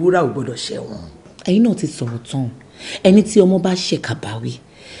Adédiwúrà ò gbọdọ̀ ṣẹ̀wọ̀n. Ẹ̀yin náà ti sọ̀rọ̀ tán. Ẹni tí ọmọ bá ṣẹ̀ ká bá wí.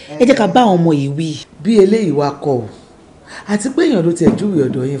 Ẹ jẹ́ ká bá àwọn ọmọ yìí wí. Bí eléyìí wá kọ́ o, àti pé èèyàn ló tiẹ̀ júwèé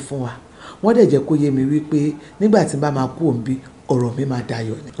ọ̀dọ̀ yín fún wa. Wọ́n dẹ̀ jẹ́ kó yé mi wípé nígbà tí n bá máa kú òǹbí ọ̀rọ̀ mi máa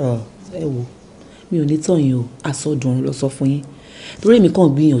dayọ̀ ni. Ẹ wo, mi ò ní tàn yín o, àsọdùn lọ sọ fún yín. Torí èmi kàn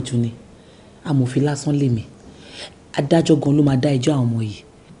gbìyànjú ni. Amòfin lásán lèmi. Adájọ́ gan ló máa dá ẹjọ́ àwọn ọmọ yìí.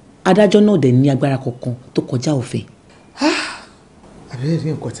 Adájọ́ náà dẹ̀ ní agbára kankan tó kọjá òfin. Àbẹ́rẹ́ rí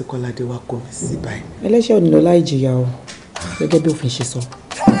nǹkan tí Kọ́ládé wá kó mi sí báyìí. Ẹlẹ́ṣẹ̀ ò ní lọ láì jìyà o, gẹ́gẹ́ bí òfin ṣe sọ.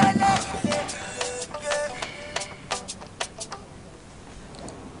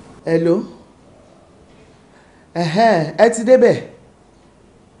 Hello? Ẹ ti débẹ̀?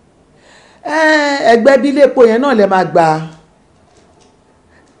 Ẹgbẹ́ bí ilé epo yẹn náà lẹ máa gbà.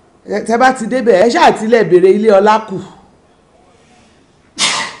 Tẹ bá ti débẹ̀ ẹ ṣáà tilẹ̀ béèrè ilé ọlá kù.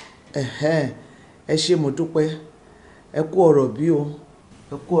 Ẹ ṣé mo dúpẹ́. Ẹ kú ọ̀rọ̀ bí o.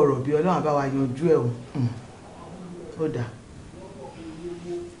 Ẹ kú ọ̀rọ̀ bí Ọlọ́run bá wa yanjú ẹ̀ o. Ó dà.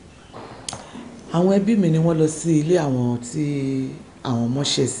 Àwọn ẹbí mi ni wọ́n lọ sí ilé àwọn tí àwọn ọmọ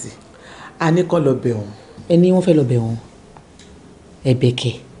ṣẹ̀ sí. A ní kó lọ bẹ̀ wọ́n. Ẹni wọ́n fẹ́ lọ bẹ̀ wọ́n. Ẹ̀bẹ̀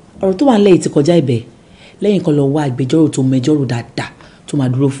kẹ̀. Ọ̀rọ̀ tó wà nílẹ̀ yìí ti kọjá ibẹ̀. Lẹ́yìn kan lọ wá agbẹjọ́rò tó mẹjọ́rò dáadáa tó máa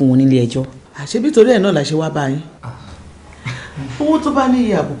dúró fún wọn nílé ẹjọ́. Àṣebí torí ẹ̀ náà la ṣe wá bá yín. Owó tó bá ní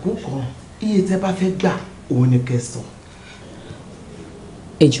iye àbùkù kan, iye tẹ́ bá fẹ́ gbà òun ni kẹsàn.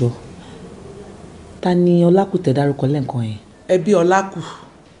 Ẹ jọ̀ọ́, ta ni Ọlákù tẹ́ dárúkọ lẹ́ǹkan yẹn? Ẹbí Ọlákù.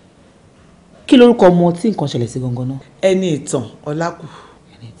 Kí lorúkọ ọmọ tí nǹkan ṣẹlẹ̀ sí gangan náà? Ẹni ìtàn Ọlákù.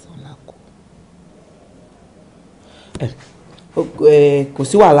 Ẹni ìtàn Ọlákù. Kò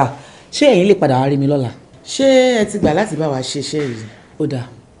sí wàhálà. Ṣé ẹ̀yin lè padà wá rí mi lọ́la? Ṣé ẹ ti gbà láti bá wa ṣe iṣẹ́ yìí? Ó dáa,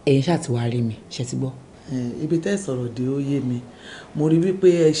 ẹ̀yin ṣáà ti wá rí mi, ṣe ti gbọ́. Ibi tẹ́ sọ̀rọ̀ dé ó yé mi. Mo rí wípé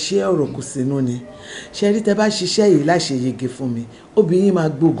ẹ ṣe ọ̀rọ̀ kù sínú ni. Ṣé rí tẹ́ bá ṣiṣẹ́ yìí láṣẹ yege fún mi, obìnrin máa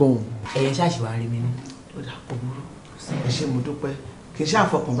gbógan. Ẹ̀yin ṣáà ṣì wá rí mi ní. Ó dà kò burú. Ẹ ṣé mo dúpẹ́. Kì í ṣáà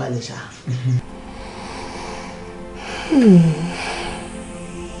fọkànbalẹ̀ ṣá.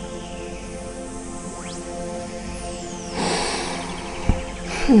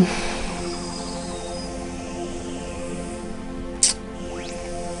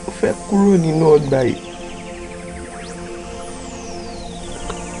 Ó fẹ́ kúrò nínú ọgbà yìí.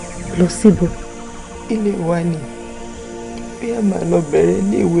 Lọ síbò. Ilé wa ni. Bí a máa lọ bẹ̀rẹ̀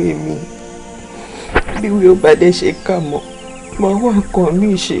iléèwé mi. Bí ìwé ò bá dé ṣe kà mọ́, máa wá nǹkan mi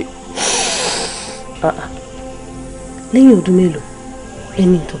ṣe. Lẹ́yìn ọdún mélòó,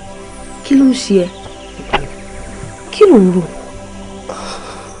 ẹni ìtàn, kí ló ń ṣe ẹ́? kí ló ń rò?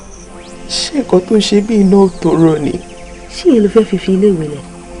 Ṣé nǹkan tó ń ṣe bí iná tòrò ni? ṣé èyí ló fẹ́ fi ilé ìwé lẹ̀?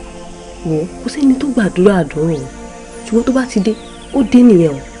 wò ó kò sẹ́ni tó gbàdúrà àdánwò o ṣùgbọ́n tó bá ti dé ó dé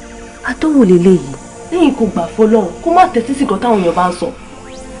nìyẹn o àdánwò lélẹ́yìí lẹ́yìn kò gbà fọlọ́run kó má tẹ́tí sí nǹkan táwọn èèyàn bá ń sọ.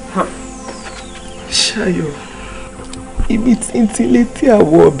 Ṣayọ̀, ibi tíntín létí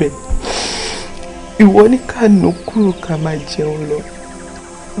àwọ̀ ọbẹ̀ ìwọ ní ká nù kúrò ká máa jẹun lọ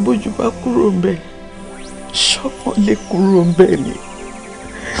bójú bá kúrò ńbẹ̀ ṣọ́pọ̀ lè kúrò ńbẹ̀ ni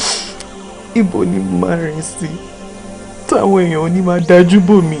ibo ni máa rìn sí táwọn èèyàn ò ní máa dájú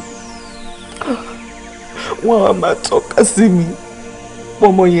bò mí wọ́n á máa tọ́ka sí mi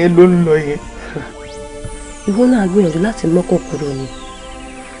pọ́mọ yẹn ló ń lọ yẹn. ìwọ náà gbìyànjú láti mọ́kàn kúrò ni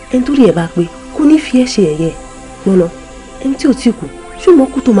ẹni tó rí ẹ bá pé kò ní fi ẹ́ ṣe ẹ̀yẹ lọ́nà ẹni tí ò tí kù ṣùgbọ́n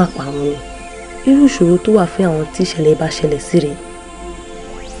kú tó máa pa àwọn ni irú ìṣòro tó wà fún àwọn tí ìṣẹ̀lẹ̀ bá ṣẹlẹ̀ sí rẹ̀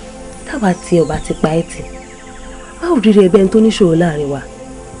táwa tí ọba ti pa ẹ́ tì báwo rí rẹ ẹbẹ́ ẹni tó níṣòro láàrin wa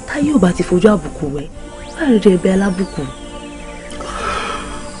táyé ọba ti fojú àbùkù wẹ̀ báwo rí rẹ ẹbẹ́ alábùkù.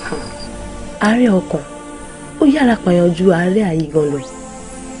 àárẹ̀ ọkàn ó yára pààyàn ju àárẹ̀ ayé gan lọ.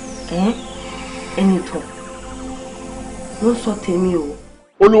 ẹni tán ló ń sọ tèmi o.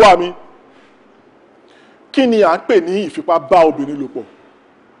 olúwa mi kí ni à ń pè ní ìfipá bá obìnrin lò pọ̀?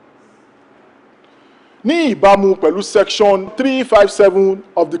 ní ìbámu pẹ̀lú section 357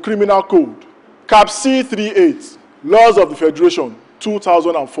 of the criminal code cap C38 laws of the federation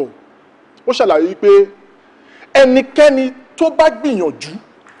 2004 ó ṣàlàyé pé ẹnikẹ́ni tó bá gbìyànjú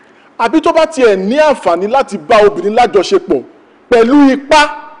àbí tó bá tiẹ̀ ní àǹfààní láti bá obìnrin lájọṣepọ̀ pẹ̀lú ipá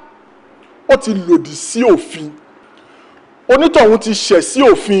ó ti lòdì sí òfin onítọ̀hún ti ṣẹ̀ sí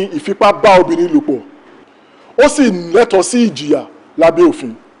òfin ìfipá bá obìnrin lò pọ̀ ó sì lẹ́tọ̀ọ́ sí ìjìyà lábẹ́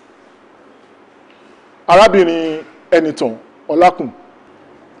òfin. arábìnrin Ẹnìtàn Ọlákùn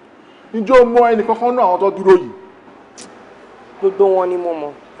ǹjẹ́ o mọ ẹnì kankan náà àwọn tó dúró yìí? gbogbo wọn ni mo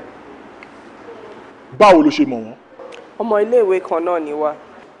mọ̀. báwo ló ṣe mọ̀ wọ́n? ọmọ iléèwé kan náà ni wá.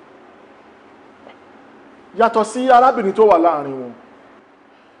 yàtọ̀ sí arábìnrin tó wà láàrin wọn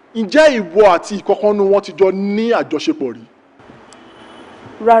ǹjẹ́ ìwọ àti ìkọ̀kanú wọn ti jọ ní àjọṣepọ̀ rí?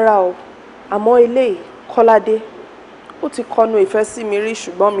 rárá o àmọ́ eléyìí Kọ́ládé ó ti kọnu ìfẹ́ sí mi rí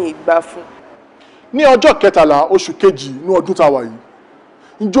ṣùgbọ́n mi ì gbà fún. ní ọjọ́ 13 oṣù kejì ní ọdún tá a wà yìí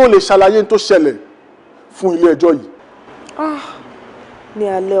ǹjẹ́ o lè ṣàlàyé tó ṣẹlẹ̀ fún ilé ẹjọ́ yìí? ní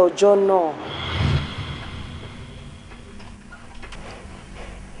alẹ́ ọjọ́ náà.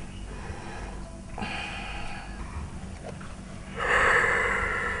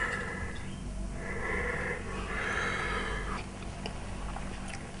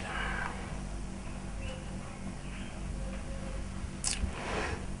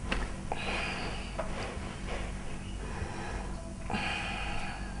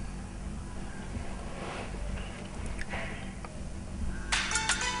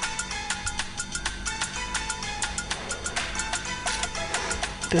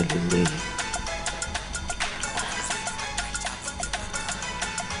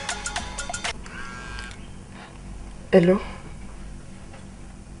 Hello,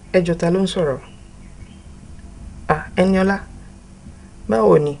 ẹjọ́ ta ló ń sọ̀rọ̀? Ẹniọlá,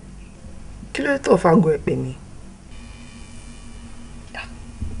 báwo ni? Kí ló tó fago ẹ̀ pè mí?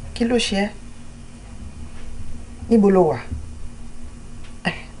 Kí ló ṣe ẹ́? Níbo lo wà?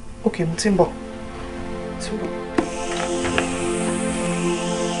 Ok, mo ti ń bọ̀.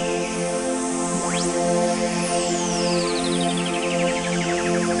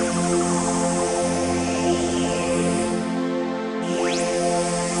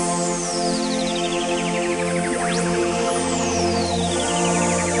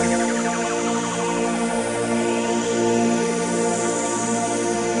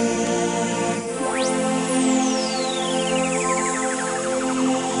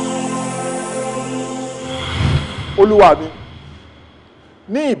 olúwa mi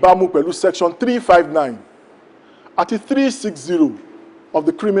ní ìbámu pẹ̀lú section 359 àti 360 of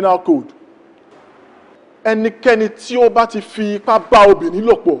the criminal code ẹnikẹ́ni tí ó bá ti fi ipá bá obìnrin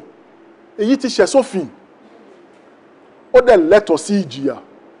lò pọ̀ èyí ti ṣẹ̀ sófin ó dẹ̀ lẹ́tọ̀ọ́ sí ìjìyà.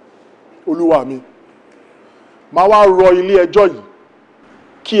 olúwa mi máa wá rọ ilé ẹjọ́ yìí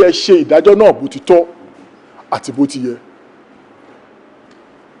kí ẹ ṣe ìdájọ́ náà bó ti tọ́ àti bó ti yẹ.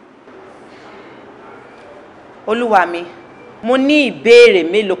 olúwa mi mo ní ìbéèrè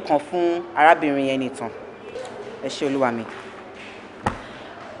mélòó kan fún arábìnrin Ẹnìtàn. ẹ ṣé olúwa mi.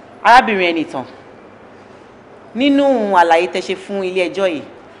 arábìnrin Ẹnìtàn, nínú àlàyé tẹ́ ṣe fún ilé ẹjọ́ yìí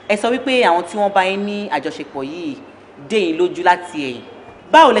ẹ sọ wípé àwọn tí wọ́n bá yín ní àjọṣepọ̀ yìí dé yín lójú láti ẹ̀yìn.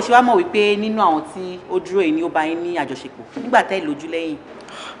 báwo lẹ ṣe wá mọ̀ wípé nínú àwọn tí ó dúró yìí ni ó bá yín ní àjọṣepọ̀ nígbà tẹ́ lójú lẹ́yìn?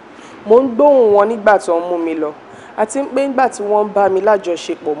 mo ń gbóhùn wọn nígbà tó ń mú mi lọ àti pé nígbà tí wọ́n ń bá mi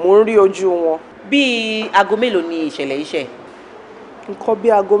lájọṣepọ̀ mo ń rí ojú wọn. Bí aago mélòó ni ìṣẹ̀lẹ̀ yìí ṣẹ̀? Nǹkan bí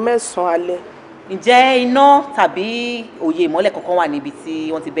aago 9 alẹ́. Ǹjẹ́ iná tàbí òye ìmọ́lẹ̀ kankan wà níbi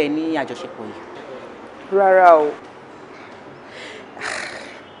tí wọ́n ti bẹ́ẹ̀ ní àjọṣepọ̀ yìí? Rárá o.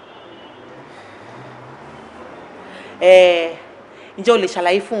 Ǹjẹ́ o lè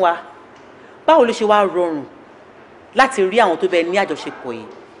ṣàlàyé fún wa báwo ló ṣe wá rọrùn láti rí àwọn tó bẹ́ẹ̀ ní àjọṣepọ̀ yìí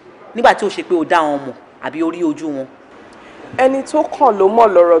nígbà tí ó ṣe pé o dá wọn mọ̀ àbí o rí ojú wọn? Ẹni tó kàn ló mọ̀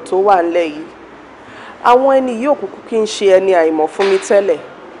lọ́rọ̀ tó wà ńlẹ̀ yìí. Àwọn ẹni yìí ò kúkú kí n ṣe ẹni àìmọ̀ fún mi tẹ́lẹ̀.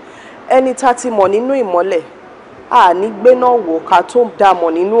 Ẹni tá ti mọ̀ nínú ìmọ́lẹ̀ a ní gbéná wò ká tó dá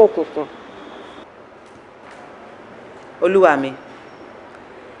mọ̀ nínú òkùnkùn. Olúwa mi,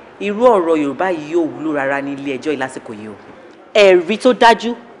 irú ọ̀rọ̀ Yorùbá yìí yóò wúlò rárá ní ilé ẹjọ́ ìlásìkò yìí o. Ẹ̀rí tó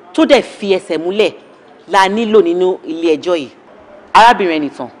dájú tó dẹ̀ fi ẹsẹ̀ múlẹ̀ la nílò nínú ilé ẹjọ́ yìí. Arábìnrin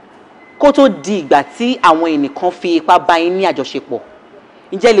Ẹnìtàn, kó tó di ìgbà tí àwọn ẹnìkan fi ipá bá yín ní àjọṣepọ̀,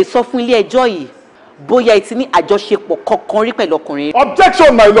 ǹjẹ́ lè sọ fún ilé ẹjọ́ yìí bóyá ẹ ti ní àjọṣepọ̀ kankan rí pẹ̀lú ọkùnrin?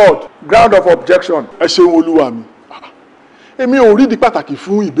 Objection, my lord. Ground of objection. Ẹ ṣeun olúwa mi. Èmi ò rí di pàtàkì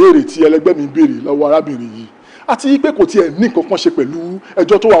fún ìbéèrè tí ẹlẹgbẹ́ mi béèrè lọ́wọ́ arábìnrin yìí àti pé kò tiẹ̀ ní nǹkan kan ṣe pẹ̀lú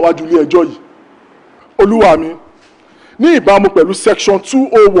ẹjọ́ tó wà wájú ilé ẹjọ́ yìí. Olúwa mi, ní ìbámu pẹ̀lú section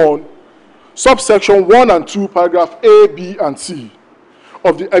 201 subsection 1 and 2 paragraph A, B and C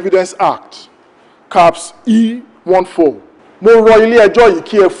of the Evidence Act caps E14, mo rọ ilé ẹjọ́ yìí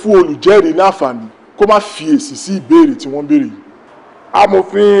kí ẹ fún olùjẹ́rìí ní àǹfààní kó má fi èsì sí ìbéèrè tí wọ́n béèrè yìí.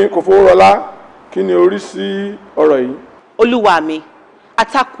 Amòfin Kòfowórọlá, kí ni orí sí ọ̀rọ̀ yìí? Olúwa mi,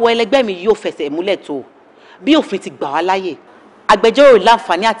 àtakò ẹlẹgbẹ́ mi yóò fẹsẹ̀ múlẹ̀ tó bí òfin ti gbà wá láyè. Agbẹjọ́rò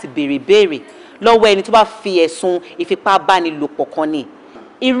láǹfààní àti béèrè béèrè lọ́wọ́ ẹni tó bá fi ẹ̀sùn ìfipábánilòpọ̀ kan ní.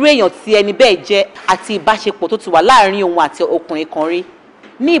 Irú èèyàn tí ẹni bẹ́ẹ̀ jẹ́ àti ìbáṣepọ̀ tó ti wà láàárín òun àti ọkùnrin kan rí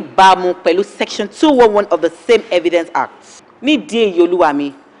ní ìbámu pẹ̀lú section 211 of the same Evidence Act. Nídìí èyí olúwa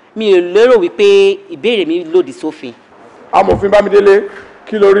mi, mi ò lérò wípé ìbéèrè mi lòdì sófin. Amòfin Bámidélé,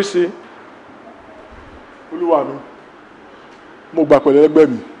 kí ló rí sí? Olúwa mi, mo gbà pẹ̀lú ẹgbẹ́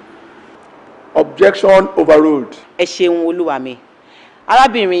mi. Objection overruled. Ẹ ṣeun olúwa mi.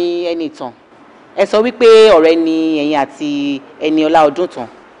 Arábìnrin Ẹnìtàn, ẹ sọ wípé ọ̀rẹ́ ni ẹ̀yin àti Ẹniọlá Ọdúntàn.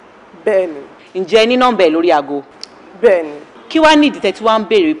 Bẹ́ẹ̀ni. Ǹjẹ́ ẹ ní nọ́mbà ẹ̀ lórí aago? Bẹ́ẹ̀ni. Kí wá ní ìdí tí wàá ń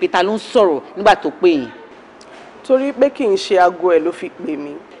béèrè wípé ta ló ń sọ̀rọ̀ nígbà tó pè yín? Torí pé kì í ṣe aago ẹ̀ ló fi pè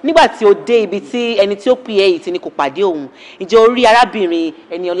mí. Nígbà tí o dé ibi tí ẹni tí ó pè ẹ́ yìí ti ní kò pàdé òun, ǹjẹ́ o rí arábìnrin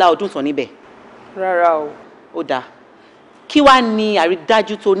Ẹniọlá Ọdúntàn níbẹ̀? Rárá o. Ó dáa. Kí wá ní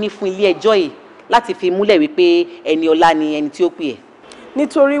àrídájú tó ní fún ilé ẹjọ́ yìí láti fi múlẹ̀ wípé Ẹniọlá ni ẹni tí ó pè ẹ́?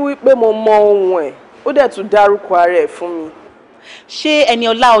 Nítorí wípé mo mọ ohun ẹ̀, ó dẹ̀ tún dárúkọ ara ẹ̀ fún mi. Ṣé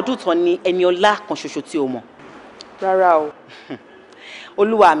Ẹniọlá Ọdúntàn ni Ẹniọlá kan ṣoṣo tí o mọ̀? Rárá o.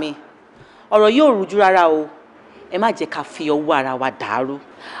 Olúwa mi, ọ̀rọ̀ yóò rújú rárá o. Ẹ má jẹ́ ká fi ọwọ́ ara wa dàrú.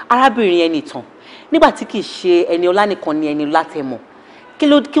 Arábìnrin Ẹnìtàn, nígbà tí kì í ṣe Ẹniọlá nìkan ni Ẹniọlá tẹ́ mọ̀,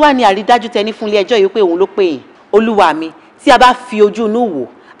 kí wá ní àrídájú tẹ́ ní fún ilé ẹjọ́ yìí pé òun ló pè yín? Olúwa mi, tí a bá fi ojú inú wò,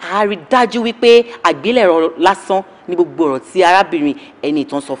 a rí dájú wípé àgbélẹ̀rọ lásán ní gbogbo ọ̀rọ̀ tí arábìnrin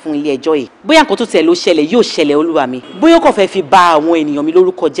Ẹnìtàn sọ fún ilé ẹjọ́ yìí. Bóyá nǹkan tó tẹ̀ ló ṣẹlẹ̀ yóò ṣẹlẹ̀ olúwa mi. Bóyá ó kàn fẹ́ fi bà àwọn ènìyàn mi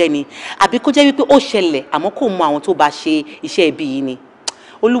lórúkọ jẹ́ ni, àbí kó jẹ́ wípé ó ṣẹlẹ̀ àmọ́ kò mọ àwọn tó bá ṣe iṣẹ́ ibi yìí ni.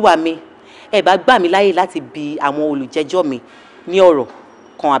 Olúwa mi, ẹ bá gbà mí láyè láti bi àwọn olùjẹ́jọ́ mi ní ọ̀rọ̀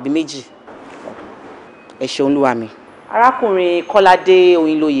kan àbí méjì. Ẹ ṣeun olúwa mi. Arákùnrin Kọ́ládé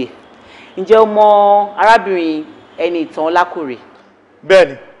Oyinlóye, ǹjẹ́ o mọ arábìnrin Ẹnìtàn Ọlákùrè?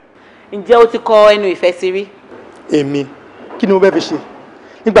 Bẹ́ẹ̀ni. Ǹjẹ́ o ti kọ ẹnu ìfẹ́ sí rí? Èmi, kí ni mo bẹ́ẹ̀ fi ṣe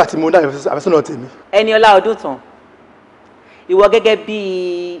nígbà tí mo dá àfẹ́sọ́nà tèmi? Ẹniọlá Ọdúntàn, ìwọ gẹ́gẹ́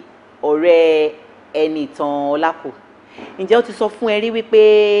bí ọ̀rẹ́ Ẹnìtàn Ọlákù, ǹjẹ́ o ti sọ fún ẹ rí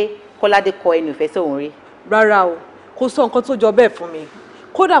wípé Kọ́ládé kọ ẹnu ìfẹ́ sí òun rí? Rárá o, kò sọ nǹkan tó jọ bẹ́ẹ̀ fún mi.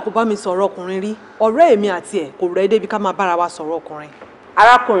 Kódà kò bá mi sọ̀rọ̀ ọkùnrin rí. Ọ̀rẹ́ èmi àti ẹ̀ kò rẹ́ débi ká máa bára wa sọ̀rọ̀ ọkùnrin.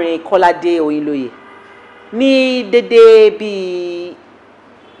 Arákùnrin Kọ́ládé Oyinlóye, ní dédé bíi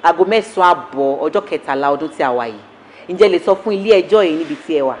aago 9:30 ọjọ́ 13 ọdún tí a wà yìí, ǹjẹ́ lè sọ fún ilé ẹjọ́ yìí níbi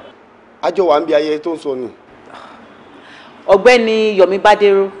tí ẹ wà? Àjọ wà ń bí ayẹyẹ tó ń sọ ni. Ọ̀gbẹ́ni Yomi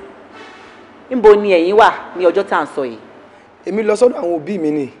Bádéró, níbo ni ẹ̀yin wà ní ọjọ́ tá à ń sọ yìí? Èmi lọ sọ́dọ̀ àwọn òbí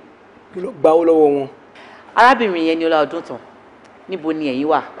mi ni, mo lọ gba owó lọ́wọ́ wọn. Arábìnrin Ẹniọlá Ọdúntàn, níbo ni ẹ̀yin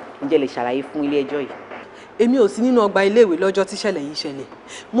wà? Ǹjẹ́ lè ṣàlàyé fún ilé ẹjọ́ yìí? Èmi ò sí nínú ọgbà iléèwé lọ́jọ́ tíṣẹ̀lẹ̀ yìí ṣẹlẹ̀.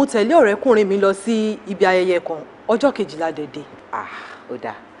 Mo tẹ̀lé ọ̀rẹ́kùnrin mi lọ sí ibi ayẹyẹ kan ọjọ́ 12 dẹ̀dẹ̀. Ó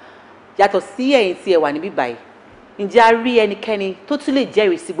dáa. Yàtọ̀ sí ẹ̀yin tí ẹ wà níbí báyìí, ǹjẹ́ a rí ẹnikẹ́ni tó tún lè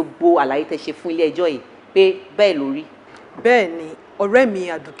jẹ́rìí sí gbogbo àlàyé tẹ́ ṣe fún ilé ẹjọ́ yìí pé bẹ́ẹ̀ ló rí? Bẹ́ẹ̀ ni, ọ̀rẹ́ mi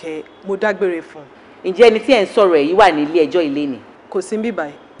Àdùkẹ́ mo dágbére fún. Ǹjẹ́ ẹni tí ẹ̀ ń sọ̀rọ̀ ẹ̀ yìí wà ní ilé ẹjọ́ ilé ni? Kò sí níbí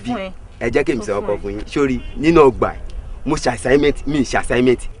báyìí. Fún ẹ, ẹ jẹ́ kí n sọ ọkọ fún yín sórí nínú ọgbà mo ṣe assignment mi ṣe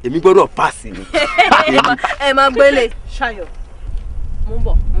assignment èmi gbọ́dọ̀ pass ni. ẹ máa gbélé Ṣayọ̀ mo ń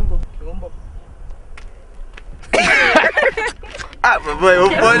bọ̀. Bàbá yóò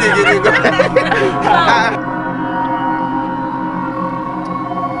fọ́ ní gidi gan.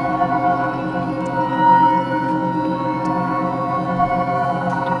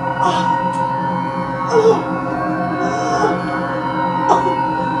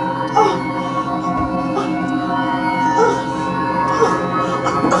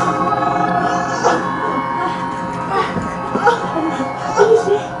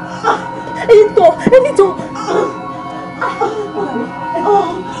 Enito.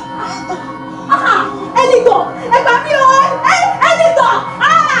 Enito, ẹ gbà mí o. Enito.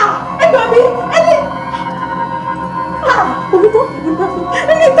 Ẹ gbà mí.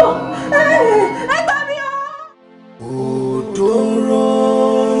 Enito. Ẹ gbà mí o. Òdòrò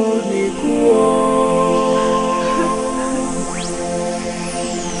nìkú o.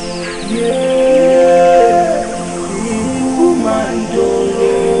 Ikú máa ń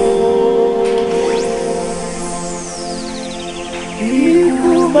dòrò.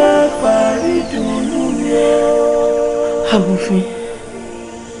 Ikú máa parí dùnú mi o. Amòfin,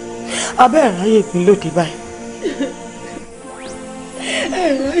 abẹ́ ẹ̀ráyè mi lóde báyìí.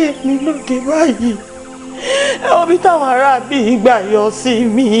 Ẹ̀ráyè mi lóde báyìí. Omi táwọn ará bí gbà yọ sí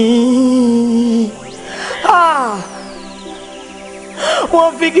mi.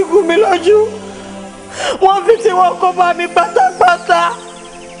 Wọ́n fi kíkú mi lójú. Wọ́n fi tí wọ́n kó bá mi pátápátá.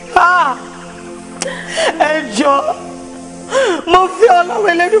 Ẹ jọ̀ọ́, mo fi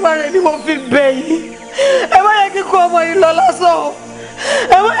Ọlọ́run Elédùmarè ni mo fi bẹ̀ yín. Ẹ má yẹ kíkú ọmọ yìí lọ lásán o.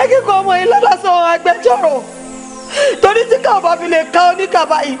 Ẹ má yẹ kíkú ọmọ yìí lọ lásán o, agbẹjọ́rò. Torí tí ká ọba fi lè ká oníkà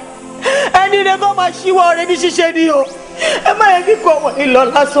báyìí, ẹni rẹ kó máa ṣíwọ́ rẹ ní ṣíṣe ni o. Ẹ má yẹ kíkú ọmọ yìí lọ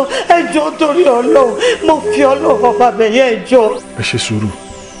lásán. Ẹ jọ̀ọ́ torí Ọlọ́run, mo fi Ọlọ́run ọba bẹ̀ yín, ẹ jọ̀ọ́. Ẹ ṣe sùúrù,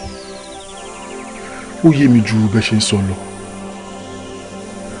 ó yé mi ju bẹ́ ṣe ń sọ lọ.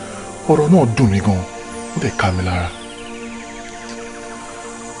 Ọ̀rọ̀ náà dùn mí gan, ó dẹ̀ ká mi lára.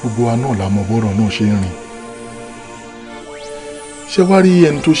 Gbogbo wa náà la mọ bọ́rọ̀ náà ṣe ń rìn. Ṣé wá rí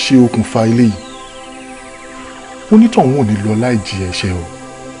ẹni tó ṣe okùnfà ilé yìí? Onítọ̀hún ò ní lọ láì jìyà ẹ̀ṣẹ̀ o.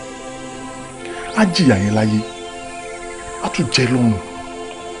 Á jìyà yẹn láyé, á tún jẹ lọ́run.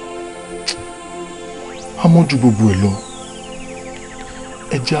 Àmọ́ ju gbogbo ẹ̀ lọ,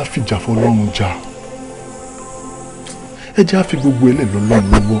 ẹ jẹ́ á fìjà fọlọ́run jà. Ẹ jẹ́ á fi gbogbo ẹ̀ lẹ̀ lọ́lọ́run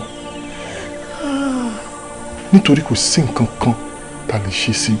lọ́wọ́. Nítorí kò sí nǹkan kan tá lè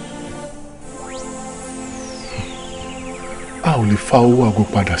ṣe sí. A ò lè fa owó aago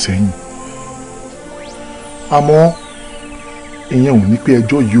padà sẹ́yìn. Àmọ́ ìyẹn ò ní pé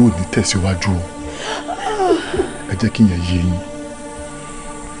ẹjọ́ yìí ò ní tẹ̀síwájú o. Ẹ jẹ́ kí ìyẹn yé yín.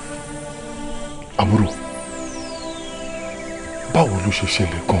 Àbúrò, báwo ló ṣe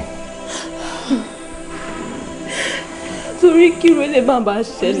ṣẹlẹ̀ gan? Torí kí irú ilé bàbá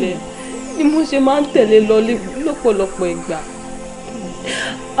ṣẹlẹ̀ ni mo ṣe máa ń tẹ̀lé lọ lọ́pọ̀lọpọ̀ ìgbà.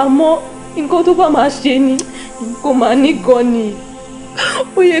 Àmọ́ nǹkan tó bá máa ṣe ni kò máa ní gan ni.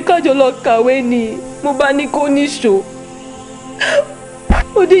 Ó yẹ kájọ lọ kàwé ni mo bá ní kó níṣó.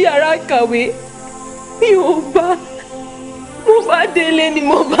 Ó dé yàrá kàwé mi ò bá, mo bá délé ni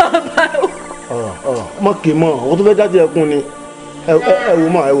mo bá bá. Mọ kì í mọ àwọn tó fẹ́ jáde ẹkún ni. Ẹ wò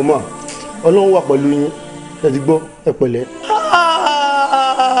mà Ọlọ́run wà pẹ̀lú yín. Ẹ ti gbọ́, ẹ pẹ̀lẹ́.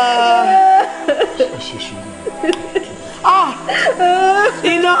 Ẹ ṣe sùúrù.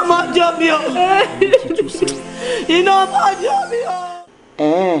 Iná máa jọ mi o. Iná máa jọ mi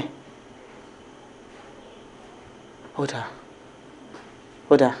o. Ó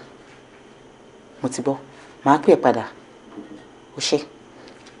dáa, mo ti bọ́, màá pè é padà, ó ṣe.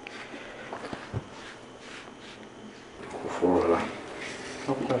 Kò fọwọ́ la.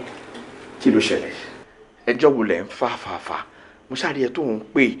 Kí ló ṣẹlẹ̀? Ẹjọ́ wo lẹ̀ ń fà? Mo ṣàrí ẹ tó ń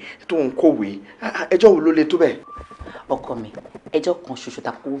pè tó ń kọ̀wé. Ẹjọ́ wo ló le tó bẹ́ẹ̀? Ọkọ mi, ẹjọ́ kan ṣoṣo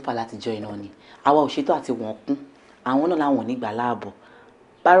ta kó fà látijọ́ iná ni. Àwa ò ṣètò àti wọ́n kún. Àwọn náà làwọn ò ní gbà láàbọ̀.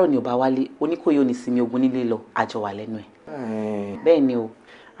 Bárò ni ò bá wálé, Oníkòyí ò ní sinmi ogun nílé lọ, àjọ wà lẹ́nu ẹ̀. Bẹ́ẹ̀ ni o.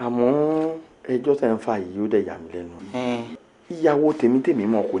 Àmọ́ ẹjọ́ tẹ̀ ń fà yìí ó dẹ̀ yà mí lẹ́nu. Ìyàwó tèmi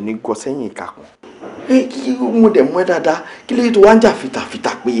mọ̀ kò ní gọ sẹ́yìn ìka kan. Kí mo dẹ̀ mú ẹ dáadáa, kí ló yẹ tó wá ń jà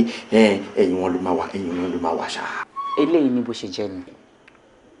fìtàfìtà pé ẹ̀yìn wọn ló máa wà ṣá. Eléyìí ni bó ṣe jẹ́ ni.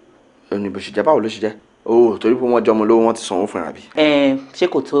 Ní bó ṣe jẹ́, báwo ló ṣe jẹ́? Torí pé wọ́n jọmọ lówó, wọ́n ti sanwó fún àbí. Ṣé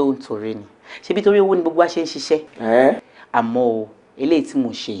kò tó nítorí ni? Ṣebí torí owó ni gbogbo wa ṣe ń ṣiṣẹ́. Àmọ́ o, eléyìí tí mo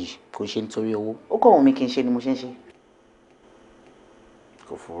ṣe yìí kò ṣe nítorí owó. Ó kọ̀ wọ́n mi kí n ṣe ni mo ṣe ń ṣe.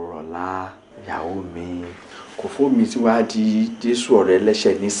 Kò fọ̀rọ̀ lá ìyàwó mi, kò fó mi tí wàá di Jésù ọ̀rẹ́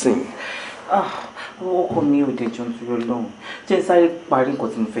ẹlẹ́ṣẹ̀ nísìn. Ọkọ mi ò dẹjọ́ nítorí Ọlọ́run jẹ́ sáré parí nǹkan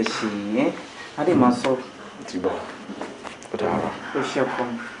tí mo fẹ́ ṣe yẹn adé máa sọ. ti bọ̀ ó dára. ó ṣe ọkọ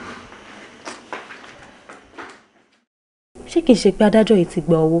mi. ṣé kìí ṣe pé adájọ́ yìí ti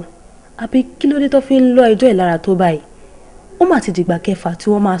gba owó àbí kí ló dé tó fi ń lọ ẹjọ́ ẹ̀ lára tó báyìí ó mà ti dìgbà kẹfà tí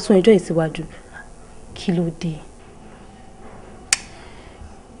wọ́n máa sún ẹjọ́ yìí síwájú kí ló dé.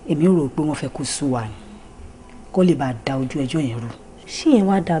 èmi rò pé wọ́n fẹ́ kó sú wa ni kó lè bá da ojú ẹjọ́ yẹn rú. ṣé yẹn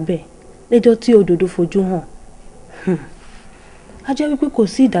wá dà bẹ́ẹ̀ lẹ́jọ́ tí òdodo fojú hàn á jẹ́ wípé kò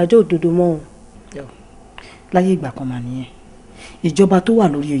sí ìdájọ́ òdodo mọ́ òun. láyé ìgbà kan mà nìyẹn ìjọba tó wà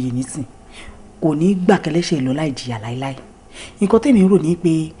lórí oyè nísìn kò ní gbà kẹlẹ́ṣẹ̀ lọ láì jìyà láéláé nǹkan tèmi rò ní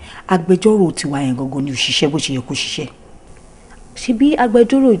pé agbẹjọ́rò tiwa yẹn gangan ni òṣìṣẹ́ bó ṣe yẹ kó ṣiṣẹ́. ṣe bí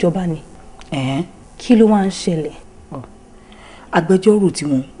agbẹjọ́rò ìjọba ni kí ló wá ń ṣẹlẹ̀. agbẹjọ́rò tí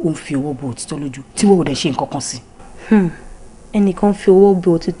wọn ò ń fi owó bo òtítọ́ lójú tí wọn ò dẹ̀ ṣe nǹkan kan sí. ẹnìkan fi owó bo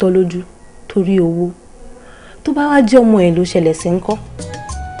òtítọ́ lójú torí owó tó bá wá jẹ́ ọmọ ẹ̀ ló ṣẹlẹ̀ sí ńkọ́.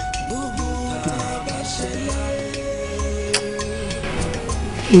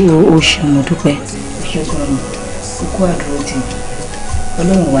 o ṣeun mo dúpẹ́ ṣẹ́gun ọ̀nà kókó àdúró tì mí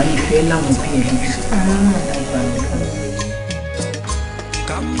ọlọ́run wà nífẹ̀ẹ́ láwọn bí ẹ lójú àwọn náà lágbà mí lọ́wọ́.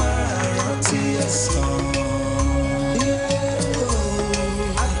 ká máa rántí ẹ̀san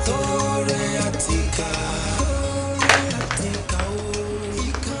àtọ̀rẹ́ àtìkà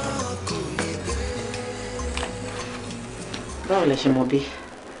ìkà kò ní bẹ́ẹ̀. báwo lẹ ṣe mọ̀ bí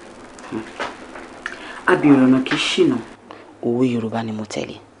abirùn ọ̀nà kì í ṣìnà òwe Yorùbá ni mo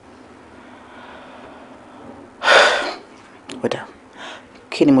tẹ̀lé. Bọ́dà,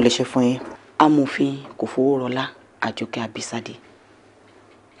 kí ni mo lè ṣe fún yín? Amòfin kò fowó rọlá Àjọkẹ́ Abísádé.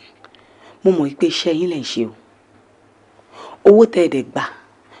 Mo mọ̀ pé iṣẹ́ yín lẹ̀ ń ṣe o. Owó tẹ́ ẹ dẹ̀ gbà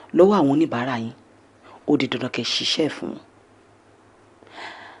lọ́wọ́ àwọn oníbàárà yín ó di dandan kẹ́ ṣiṣẹ́ fún wọn.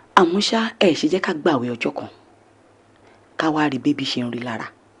 Àmọ́ ṣá ẹ ṣe jẹ́ ká gbàwé ọjọ́ kan ká wá rí bébí ṣe ń rí lára.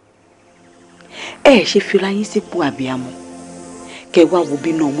 Ẹ ṣe fira yín sípò àbíamọ kẹ́ wá wo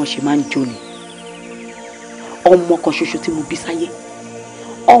bí náà ọmọ ṣe máa ń jó ni. Ọmọ kan ṣoṣo tí mo bí sáyé,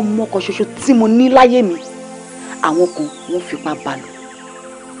 ọmọ kan ṣoṣo tí mo ní láyé mi, àwọn kan wọ́n fipá bá lò.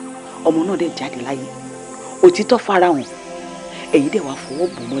 Ọmọ náà dẹ̀ jáde láyé, òtítọ́ farahàn, èyí dẹ̀ wá fọwọ́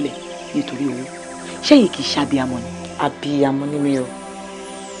bò mọ́lẹ̀ nítorí owó. Ṣẹ́yìn kì í ṣe abiyamọ ni? Abiyamọ ni mi o,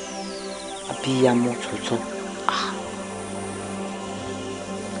 abiyamọ tòótọ́.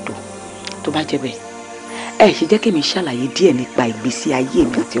 Tó bá jẹ́ bẹ́ẹ̀, ẹ ṣe jẹ́ kí mi ṣàlàyé díẹ̀ nípa ìgbésí ayé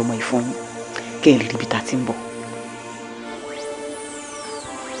mi àti ọmọ ìfọ́n yín kẹ́ ẹ lè rí ibi tá a ti ń bọ̀.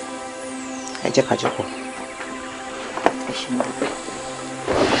 Ẹ jẹ́ ká jókòó. Ẹ ṣe mọ́ dúpẹ́.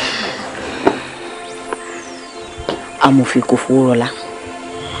 Amòfin kò fowó rọlá.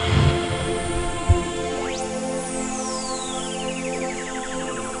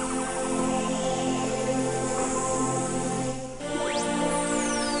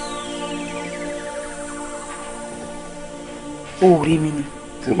 Ó rí mi ni.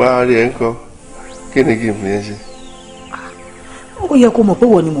 Tí bá rí ẹ ń kọ́ kí ni kí n fi ẹ ṣe. Ó yẹ kó mọ̀ pé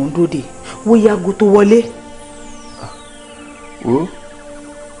wọ́n ni mò ń dúró dè wo yago tó wọlé. Wo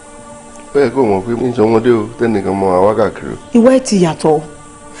ó yẹ kó mọ̀ pé ní ìṣọmọdé o tẹ́nìkan mọ àwa káàkiri. Ìwà ẹ̀ ti yàtọ̀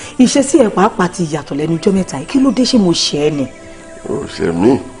ìṣesí ẹ̀ pàápàá ti yàtọ̀ lẹ́nu ọjọ́ mẹ́ta yìí kí ló dé ṣé mo ṣẹ̀ ẹ́ ni. Ó ṣe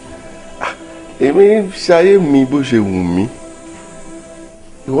mí èmi ṣayé mi bó ṣe wù mí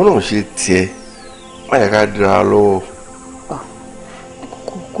ìwọ náà ṣe tiẹ̀ má yẹ ká dira lọ́wọ́.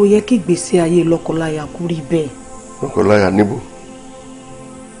 Kò yẹ kí ìgbésí ayé lọ́kọláya kú rí bẹ́ẹ̀. Lọ́kọláya níbo?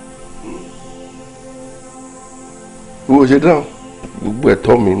 Ìwọ ṣe dáhùn gbogbo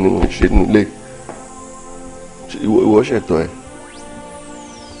ẹ̀tọ́ mi ni mo ṣe nílé ìwọ ṣẹ̀tọ́ ẹ̀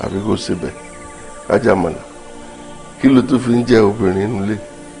àbí kò síbẹ̀ kájàmọ̀lá kí ló tó fi ń jẹ́ obìnrin nílé.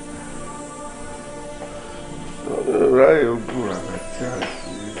 Ráyè ogún rárá tí a ṣe.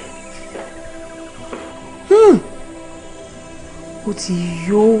 Ó ti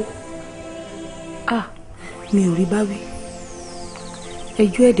yó mi ò rí báwí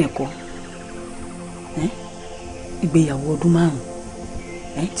ẹjọ́ ẹ̀dẹ̀kọ́ ìgbéyàwó ọdún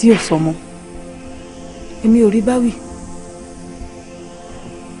 5 tí ò sọmọ èmi ò rí báwí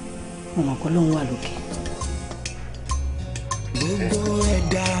mo mọ̀ kọ́ lóun wà lókè. Gbogbo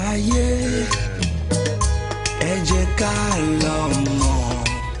ẹ̀dá ayé ẹ jẹ́ ká lọ mọ̀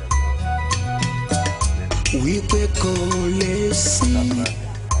wípé kò lè sí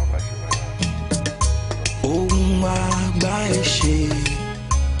ohun àgbà ẹ̀ṣẹ̀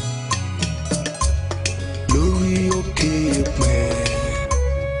lórí òkè pẹ̀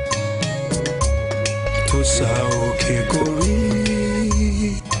tó sa òkè gorí.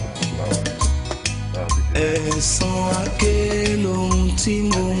 ẹ̀san àké lohun tí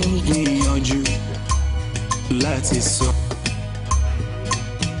mo ń gbìyànjú láti sọ.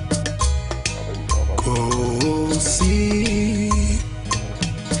 Kò sí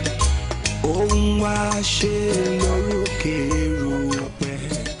ohun wá ṣe lórókè rúpẹ́.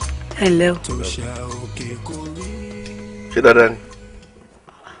 Hello. Tó ṣá òkè kò rí. Ṣé dáadáa ni?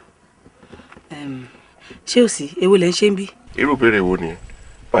 Ṣé o sì ewo lẹ ń ṣe ń bí? Irú ìbéèrè wo nìyẹn?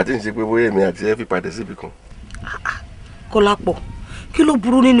 Pàtí ń ṣe pé bóyá èmi àti ẹ fi pàdé síbi kan. Kọ́lápọ̀, kí ló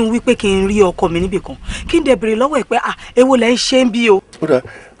burú nínú wípé kí n rí ọkọ mi níbì kan kí n dẹ̀ béèrè lọ́wọ́ ẹ̀ pé ewo lẹ ń ṣe ń bí o. Ó dáa,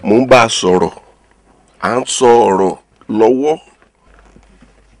 mò ń bá a sọ̀rọ̀, à ń sọ ọ̀rọ̀ lọ́wọ́.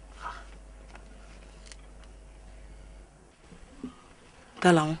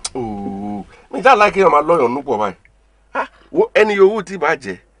 Ta làwọn? Mi dá láì kí wọn máa lọ́yàn núpọ̀ báyìí. Wo ẹni yòówù tí bá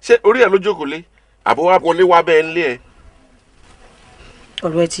jẹ, ṣé orí ẹ̀ ló jókòó lé? Àbọ̀ wá wọlé wá bẹ́ẹ̀ ń lé ẹ.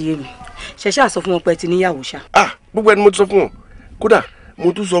 Ọ̀rọ̀ ẹ ti yé mi. Ṣẹ̀ṣẹ̀ àsọ fún wọn pé ẹ ti níyàwó ṣá. Gbogbo ẹni mo ti sọ fún wọn. Kódà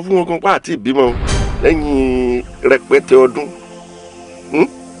mo tún sọ fún wọn kan pé àti ìbímọ lẹ́yìn rẹpẹtẹ ọdún.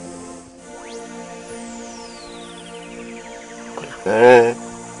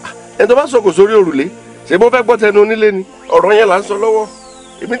 Ẹni tó bá sọ kò sórí òrùlé ṣé bó fẹ́ gbọ́ tẹnu onílé ni ọ̀rọ̀ yẹn là ń sọ lọ́wọ́.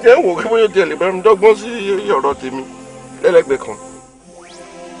 Èmi tẹ́ ń wò kí bóyá tiẹ̀ lè bá mi dọ́gbọ́n sí ọ̀rọ̀ tèmi lẹ́lẹ́gbẹ̀ẹ́ kan.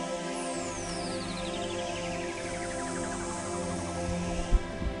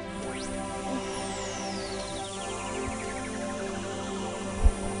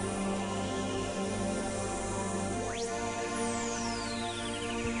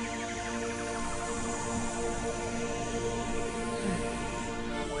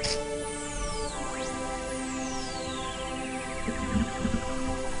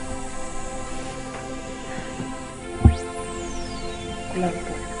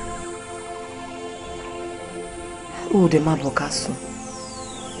 Ó dẹ̀ má bọ̀ ká sùn.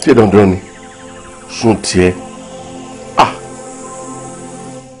 Ṣé dandan ni? Sùn tiẹ̀.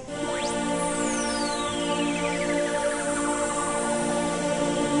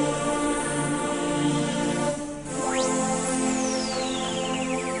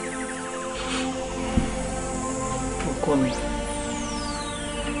 Ọkọ mi,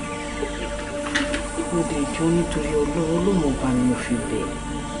 mo dẹ̀ jọ nítorí Ọlọ́run ọba ni mo fi bẹ̀rẹ̀.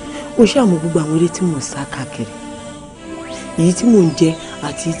 Ó ṣàmú gbogbo àwọn eré tí mò ń sá káàkiri. Èyí tí mò ń jẹ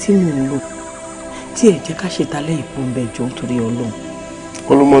àti tí mò ń lò tí ẹ jẹ́ ká ṣètàlẹ́ ìpọ́nbẹ jọ nítorí Ọlọ́run.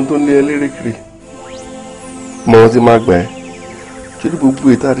 Ọlọ́mọ tó ń lé eléré kiri mọ wọn ti máa gbà ẹ́ kí ní gbogbo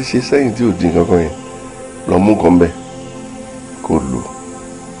ètò àti ṣe sẹ́yìn tí ò dín kankan yẹn lọ mú kan bẹ́ẹ̀ kó lò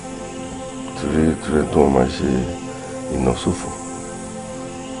tìrẹ tó wọn máa ṣe iná ṣòfò.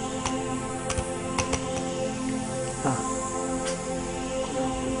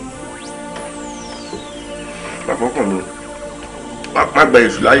 Àkọ́kọ́ mi má gba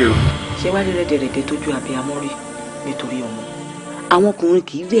èṣù láyé o. Ṣé wá rí rẹ́dẹ̀rẹ́dẹ́ tójú abiyamọ rí nítorí ọmọ? Àwọn ọkùnrin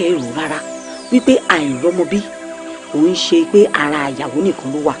kì í rí ẹ̀rù rárá wípé àìrọ́mọ bí òun ṣe pé ara àyàwó nìkan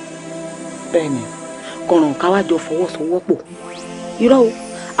ló wà. Bẹ́ẹ̀ni, kọ̀ràn káwájọ fọwọ́sowọ́pọ̀. Irọ́ o,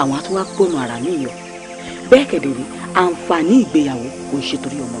 àwọn àtúwá gbọ́nà ara mi yọ. Bẹ́ẹ̀ kẹ̀dẹ̀rẹ́ àǹfààní ìgbéyàwó kò ń ṣe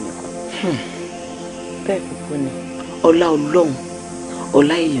torí ọmọ nìkan. Bẹ́ẹ̀ kúkú ni. Ọlá Ọlọ́run,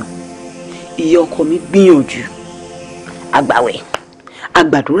 ọlá èèyàn, ìyá ọkọ mi gbìyànjú. Àgbàwẹ̀,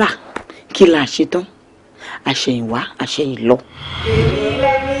 àgbàdúrà, kí la ṣe tán? Àṣẹ̀yìnwá, àṣẹ̀yìnlọ. Èmi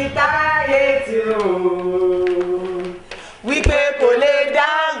lẹ́ni táyé ti rò wípé kò lè dá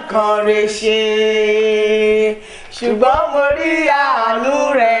nǹkan rẹ̀ ṣe, ṣùgbọ́n mo rí àánú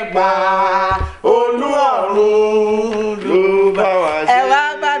rẹ̀ gbà, Olú ọ̀run ló bá wa ṣe. Ẹ wá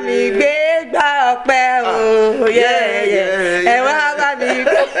bá mi gbé gbá ọpẹ́ o, yẹ́yẹ́, ẹ wá bá mi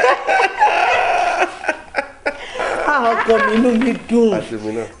gbé. Ọkọ mi inú mi dùn,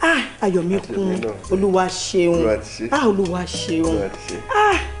 ayọ̀ mi kún, Olúwa ṣeun, Olúwa ṣeun.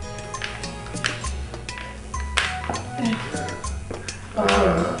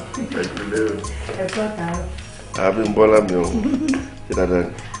 Ẹ̀kọ́ àtàárọ̀. Àbí ń bọ́lá mi ò ṣe dáadáa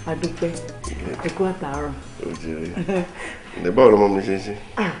ni. Adúpẹ́, ẹ̀kọ́ àtàárọ̀. Òjèrè, ìdẹ̀ báwo lọmọ mi ṣe ń ṣe?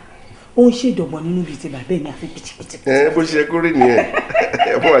 Ó ń ṣèjọ̀gbọ̀n nínú ibi tí bàbá ẹ̀ ní àfi pìtìpìtì. Bó ṣe kórè nìyẹn,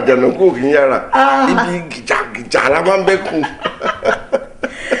 ẹ̀fọn àjànà kò kí ń yára, ibi gìjàgìjà la máa ń bẹ́kùn.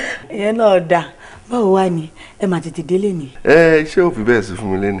 Ìyẹn náà dà, báwo wá ni ẹ máa tètè délé ni? Iṣẹ́ ò fi bẹ́ẹ̀ sí fún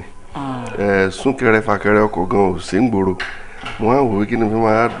mi lẹ́nu. Súnkẹrẹ fàkẹrẹ ọkọ̀ gan ò sí ń gbòòrò. Mo wá wò ó kí ni fi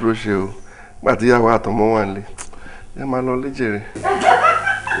máa dúró ṣe o. Gbà tí ìyàwó àtọmọ wà nílé. Ẹ máa lọ léjèrè.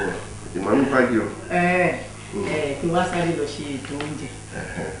 Ìmọ̀nù pàgì o. Kí wá sáré lọ ṣe ètò oúnjẹ.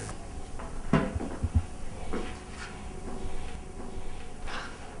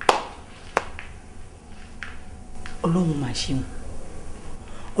 Ọlọ́run máa ṣeun,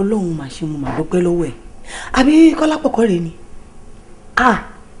 Ọlọ́run máa ṣeun, máa dúpẹ́ lọ́wọ́ ẹ̀ àbí Kọ́lá pọ̀kọ́ rẹ̀ ni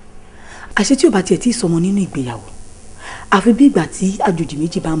àṣẹ tí ò bá tiẹ̀ tí ì sọmọ nínú ìgbéyàwó àfi bí ìgbà tí àjòjì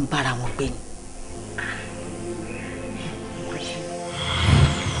méjì bá ń bára wọn gbé ni.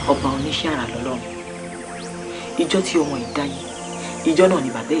 ọba oníṣẹ́ àrà lọ́lọ́run ìjọ tí ọmọ ìdáyé ìjọ náà ni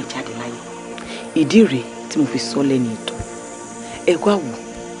bàbá ẹ̀ jáde láyé ìdí rèé tí mo fi sọ lẹ́ni ìtọ́ ẹ̀kọ́ àwò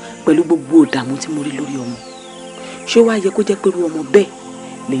pẹ̀lú gbogbo ìdààmú tí mo rí lórí ọmọ ṣé wàá yẹ kó jẹ́ pé irú ọmọ bẹ́ẹ̀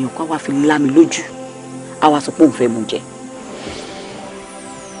lèèyàn kan wá fi lá mi lójú àwa sọ pé òun fẹ́ mú jẹ.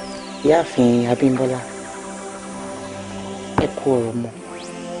 ìyáàfin Abímbọ́lá ẹ kú ọ̀rọ̀ mọ́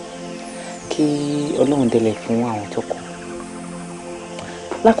kí Ọlọ́run délẹ̀ fún àwọn tó kù.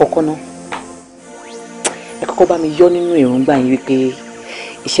 lákọ̀ọ́kọ́ náà ẹ kọ́kọ́ bá mi yọ nínú èròǹgbà yín wípé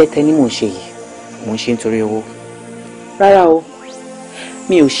iṣẹ́ tẹ́ni mò ń ṣe yìí mò ń ṣe nítorí owó. rárá o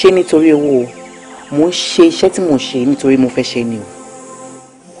mi ò ṣe nítorí owó o mò ń ṣe iṣẹ́ tí mò ń ṣe nítorí mo fẹ́ ṣe ni o.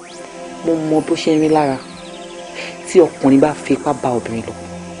 mo mọ bó ṣe ń rí lára tí ọkùnrin bá fi ipá bá obìnrin lò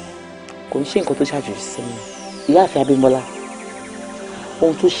kò ń ṣe nǹkan tó ṣàjòjì sí mi. ìyáàfin Abímbọ́lá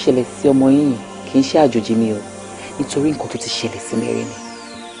ohun tó ṣẹlẹ̀ sí ọmọ yín kì í ṣe àjòjì mi o nítorí nǹkan tó ti ṣẹlẹ̀ sí mi rí ni.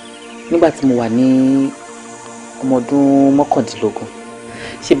 nígbà tí mo wà ní ọmọ ọdún 19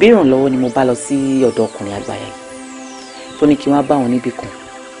 ṣebí ìrànlọ́wọ́ ni mo bá lọ sí ọ̀dọ̀ ọkùnrin àgbàyà tó ní kí wọ́n bá wọn níbì kan.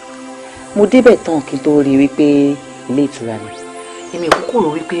 mo débẹ̀ tán kí n tó rí wípé ilé ìtura ni èmi ò kúkú rò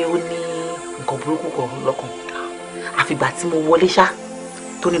wípé ó ní nǹkan burúkú kan lọ́kàn àfìgbà tí mo wọlé ṣá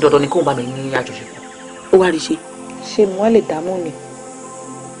tó ní dandan ni kóun bá mi ní àjọṣepọ̀. ó wá rí ṣe mo wá lè dámú ni.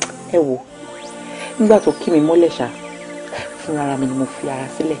 ẹ wò nígbà tó kí mi mọ́lẹ̀ ṣá fúnra mi ni mo fi ara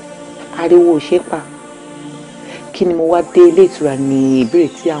sílẹ̀ ariwo ṣe pa kí ni mo wá dé ilé ìtura ní ìbéèrè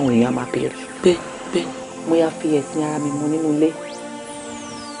tí àwọn èèyàn máa béèrè. bẹ́ẹ̀ mo yá fi ẹ̀sìn ara mi mu nínú ilé.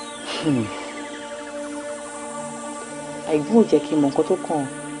 àìgbọ́n ò jẹ́ kí n mọ nǹkan tó kàn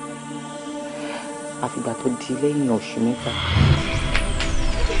àfìgbà tó di lẹ́yìn oṣù mẹ́ta.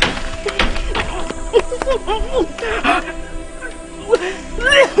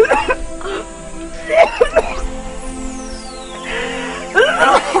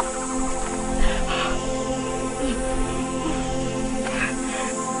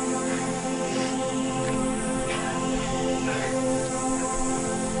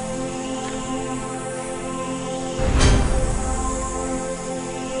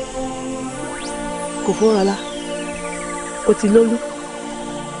 kò fọ́rọ̀lá o ti lóyún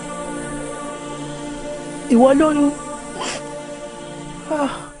ìwọ lóyún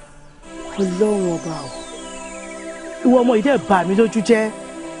ọlọ́run ọba o ìwọ ọmọ yìí dẹ̀ bà mí lójú jẹ́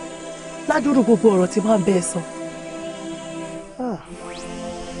ládùúrú gbogbo ọ̀rọ̀ tí máa ń bẹ́ẹ̀ sọ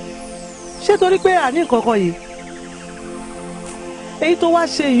ṣé torí pé àní nǹkan kan yìí èyí tó wá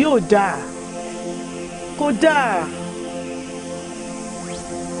ṣe yìí ò dáa kò dáa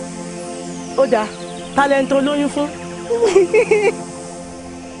ó dáa talent olóyún fún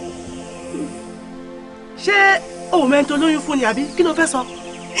ṣé òun mẹ́ntó lóyún fún ni àbí kí ló fẹ́ sọ.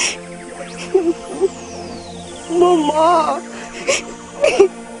 mo mọ̀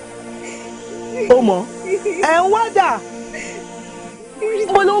ó mọ̀ ẹ̀ ń wádà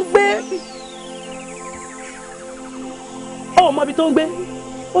mo ló ń gbé ó mọ̀ ibi tó ń gbé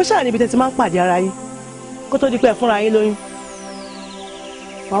ó ṣáà níbi tẹ́ ti máa ń pàdé ara yín kó tó di pé ẹ fúnra yín lóyún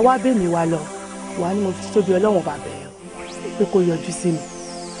wà wá bẹ́ẹ̀mí wa lọ wà ní mo fi tóbi ọlọ́wọ̀n bàbá ẹ̀ pé kó yọjú sí mi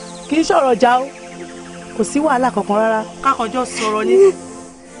kì í ṣọ̀rọ̀ já o kò sí wàhálà kankan rárá kákọjọ́ sọ̀rọ̀ ni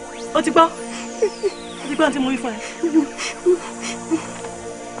ó ti gbọ́ tí mo rí fún ẹ.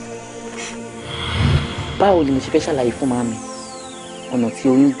 báwo ni mo ṣe fẹ́ ṣàlàyé fún màmí ọ̀nà tí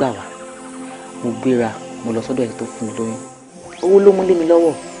oyún gbà wá mo gbéra mo lọ sọ́dọ̀ ẹ̀ tó fún mi lóyún owó ló mú lé mi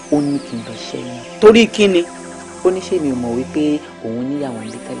lọ́wọ́ ó ní kí n lọ ṣẹ́yìn. torí kí ni. ó ní ṣé mi ò mọ̀ wípé òun níyàwó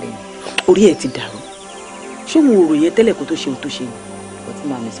ilé tẹ́lẹ̀ ni orí ẹ̀ ti dàrú ṣé mo rò yẹn tẹ́lẹ̀ kó tó ṣe ohun tó ṣe ni ọ̀pọ̀ tí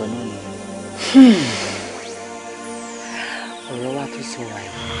màmí sọ náà nìyẹn. ọ̀rọ̀ wa tún sọ wáyé.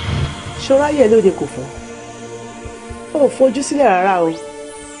 ṣọ́ra yẹ lóde kò fọ́ ó fojú sílẹ̀ rárá o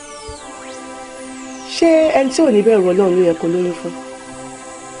ṣé ẹni tí ò ní bẹ̀rù Ọlọ́run ló yẹ kó lóyún fún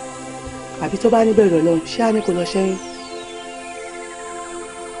àbí tó bá ní bẹ̀rù Ọlọ́run ṣé á ní kó lọ ṣẹ́yìn.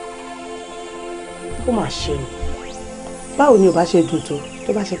 ó mà ṣe ni báwo ni ò bá ṣe dùn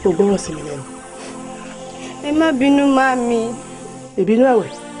tó bá ṣe pé o gbọ́rọ̀ sí mi lẹ́nu. ẹ má bínú màmí. ìbínú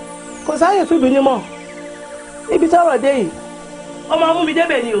ẹ̀wẹ̀ kò sáyè fún ìbínú mọ́ ibi tọ́rọ̀ dé yìí ó máa mú mi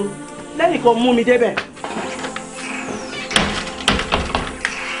débẹ̀ ni o lẹ́yìn kan mú mi débẹ̀.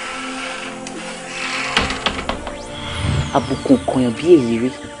 àbùkù kọyàn bí èyí rí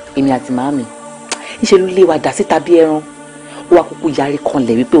èmi àti màámi níṣẹ́ ló lé wa dà síta bí ẹran ó wá kúkú yarí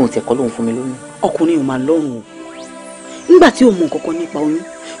kanlẹ̀ wípé òun tẹ̀kọ́ lòun fún mi lóyún. ọkùnrin ò máa lọ́rùn o nígbà tí ò mọ nǹkan kan nípa oyún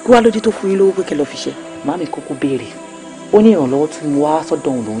kí wàá lójú tó fún yín lówó pé kẹ́ lọ fi ṣe màmí kúkú béèrè ó ní ìrànlọ́wọ́ tí mo wá sọ́dọ̀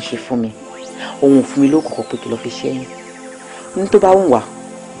òun lòún ṣe fún mi òun ò fún mi lókùnkùn pé kí lọ́ọ́ fi ṣẹ́yìn ní tó bá wùn wá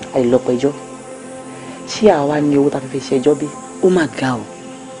àìlọ́pẹ̀jọ́ ṣé àwa ní owó tá a fi ṣẹjọ́ bí. ó mà ga o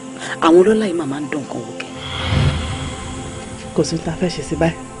àwọn ọlọ́lá yìí máa ń dán nǹkan wò kẹ́. kò sí ta fẹ́ ṣe sí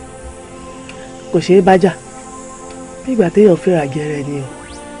báyìí kò ṣeé bájà bí ìgbà téèyàn fẹ́ra gẹ̀rẹ́ ni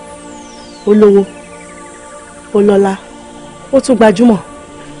o ó lówó ó lọ́lá ó tún gbajúmọ̀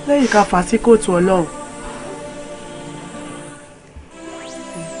lẹ́yìn ká fà á sí kóòtù ọlọ́run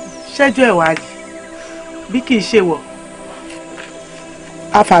ṣẹ́jọ́ ẹ̀wà rí bí kì í ṣe wọ̀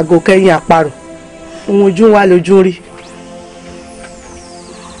àfàgò kẹ́yìn àparò ohun ojú wa lójú rí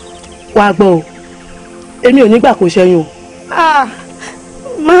wá gbọ́ o èmi ò nígbà kó ṣẹ́yún o.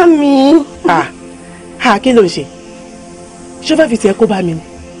 Mami. Kí ló ń ṣe ṣó fẹ́ fi tiẹ̀ kó bá mi ni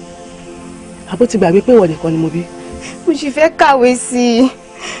àbó ti gbàgbé pé ìwọ nìkan ni mo bí. mo sì fẹ́ kàwé sí i.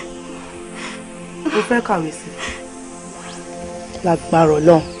 mo fẹ́ kàwé sí i lágbára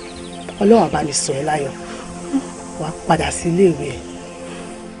ọlọ́run àbá mi sọ ẹ́ láyọ̀ wà á padà sí iléèwé ẹ̀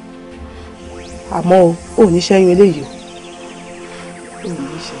àmọ́ ò ní ṣẹ́yún eléyìí o ò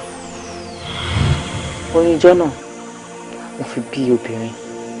ní ṣe. orin ìjọ náà mo fi bí obìnrin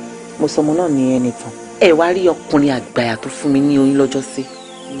mo sọ ọmọ náà ní ẹni tán ẹ wá rí ọkùnrin àgbàyà tó fún mi ní oyún lọ́jọ́ sí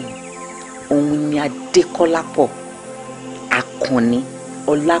òun ni Adékọ́lápọ̀ Akànní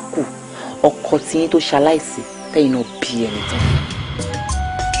Ọlákù ọkọ tiyín tó ṣaláìsí tẹ́yìn náà bí ẹni tán.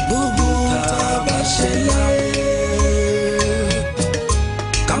 gbogbo tá a bá ṣe láyé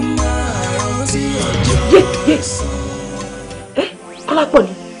ká máa rántí ọjọ́ ẹ̀san. Kọ́lápọ̀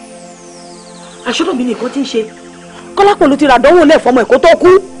ni aṣọ́nà mi nìkan ti ń ṣe Kọ́lápọ̀ ló ti rà dánwò lẹ̀ fọmọ ẹ̀kọ́ tó kú.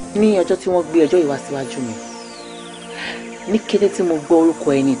 ní ọjọ́ tí wọ́n gbé ẹjọ́ ìwá síwájú mi ní kété tí mo gbọ́ orúkọ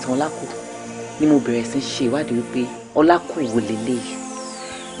ẹni ìtàn Ọlákù ni mo bẹ̀rẹ̀ sí ṣe ìwádìí wípé Ọlákù wò lélẹ́yìí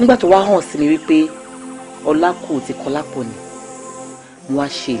nígbà tó wá hàn sí mi wípé Ọlákù ti Kọ́lápọ̀ ni mo wá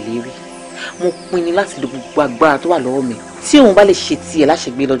ṣe ìlérí mo pinnu láti lo gbogbo agbára tó wà lọ́wọ́ mi tí òun bá lè ṣe tiẹ̀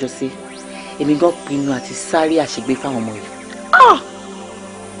láṣegbé lọ́jọ́ sí èmi gan pinnu àti sáré àṣegbé fáwọn ọmọ yìí.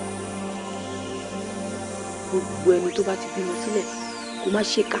 gbogbo ẹni tó bá ti bímọ sílẹ̀ kó má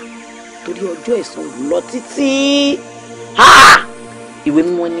ṣèkà torí ọjọ́ ẹ̀san lọ títí. ìwé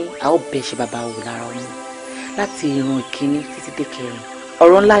mímọ́ ní a ó bẹ̀ ṣe bàbá wò lára ọmọ láti ìran ìkíní títí dé kẹrin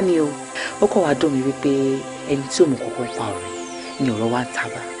ọ̀rọ̀ ńlá ni o ó kọ̀ wá dùn mí wípé ẹni tí òun kọ́kọ́ pa ọ̀rẹ́ ni ọ̀rọ̀ wa ń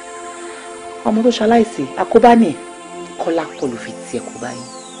taba ọmọ tó ṣaláìsí àkóbá ni Kọ́lápọ̀ ló fi tiẹ̀ kó báyìí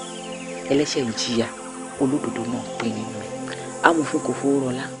ẹlẹ́ṣẹ̀ ń jìyà olódodo náà pé nínú ẹ̀ amòfin kò fowó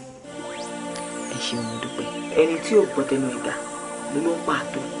rọlá ẹ ṣeun mo dúpẹ́. ẹni tí ò gbọ́ tẹnu ẹ̀dá ló ló ń pa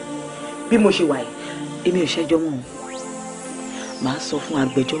àtó bí mo ṣe wà yìí èmi ò ṣẹ́jọ́ mọ́ ọ́n màá sọ fún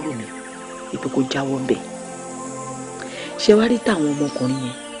agbẹjọ́rò mi ìpè kó jáwọ́ ń bẹ̀ ṣé wá rí táwọn ọmọkùnrin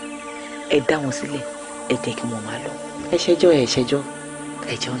yẹn ẹ dá wọn sílẹ̀ ẹ jẹ́ kí wọ́n máa lọ ẹ ṣẹ́jọ́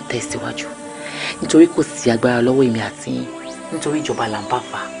ẹjọ́ ń tẹ̀síwájú nítorí kò sí agbára lọ́wọ́ èmi àti yín nítorí ìjọba là ń bá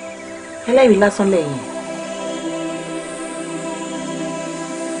fà ẹlẹ́rìí lásán lẹ́yìn.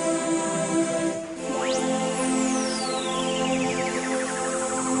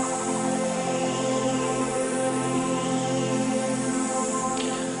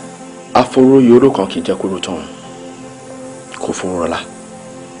 aforo yòrò kan kì í jẹ́ kóró tán kò fún rọlá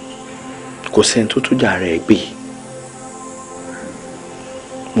kò sẹ́ni tó tó jà rẹ̀ gbé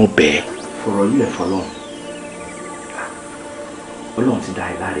mo bẹ̀ ẹ́ fọ̀rọ̀ yìí ẹ̀ fọlọ́run ọlọ́run ti dá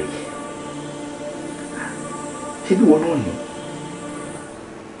ẹ láre yìí ṣé bí wọn náà ní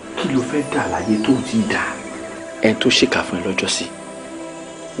kí ló fẹ́ dà láyé tó ti dà ẹni tó ṣèkà fún ẹ lọ́jọ́ sí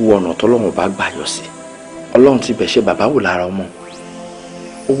wo ọ̀nà tọ́lọ́run bá gbà yọ sí ọlọ́run ti bẹ̀ ṣe bàbá wò lára ọmọ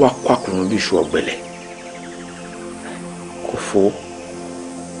ó wá kó àkùnrin bí iṣu ọ̀gbẹ̀lẹ̀ kò fó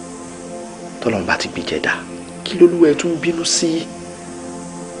tọ́lọ́run bá ti gbìjẹ̀ dá kí lolúwa ẹ tún bínú sí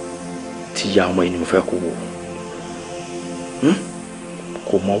ti ya ọmọ ẹni mo fẹ́ kó wò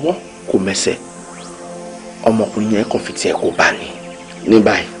kò mọ́wọ́ kò mẹsẹ̀ ọmọkùnrin yẹn kàn fi tiẹ̀ kó bá ní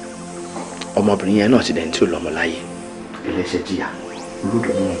báyìí ọmọbìnrin yẹn náà ti dẹ̀ ní tí ò lọ́mọ láyé ẹlẹ́ṣẹ̀ jìyà olódò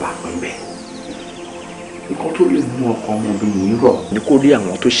ni wọ́n bá pín bẹ́ẹ̀ nǹkan tó lè mú ọkàn ọmọbìnrin yìí rọ̀ ni kó rí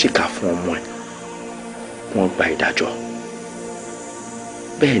àwọn tó ṣèkà fún ọmọ ẹ̀ wọ́n gba ìdájọ́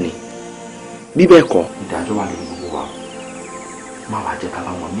bẹ́ẹ̀ ni bí bẹ́ẹ̀ kọ́ ìdájọ́ wà lórí gbogbo wa má wàá jẹ́ ká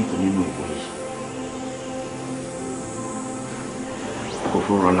bá wọn nípò nínú ìwé yìí kò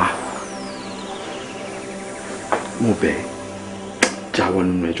fún rọlá mo bẹ̀ jáwọ́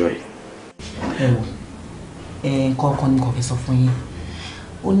nínú ẹjọ́ yìí. nǹkan kan ní kò fẹ́ sọ fún yín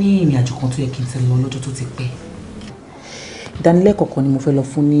ó ní ìrìn àjò kan tó yẹ kí n tẹ̀lé lọ lọ́jọ́ tó ti pẹ́ ìdánilẹ́kọ̀ọ́ kan ni mo fẹ́ lọ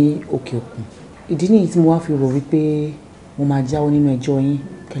fún ní òkè òkun ìdí nìyí tí mo wá fi rò wípé mo máa jáwọ́ nínú ẹjọ́ yín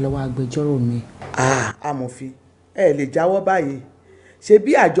kẹ́ lọ wá agbẹjọ́rò mi. amòfin ẹ lè jáwọ́ báyìí ṣe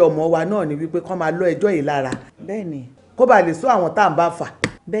bí àjọ ọmọ wa náà ni wípé kán máa lọ ẹjọ́ yìí lára bẹ́ẹ̀ni kó bá lè sọ àwọn tá à ń bá fà.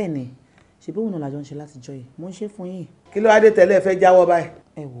 bẹ́ẹ̀ni ṣe bí òun náà làjọ ń ṣe láti jọ yìí mo ń ṣe fún yín. kí ló wá dé tẹ́lẹ̀ fẹ́ jáwọ́ báyìí.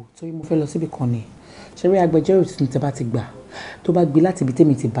 ẹ wò torí mo fẹ́ lọ síbi kan ni ṣe rí agbẹjọ́rò tuntun tẹ́ bá ti gbà tó bá gbé láti ibi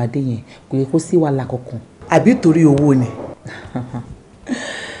tèmi ti bá dé yẹn kò yẹ kó sí wàhálà kankan. àbí torí owó ni.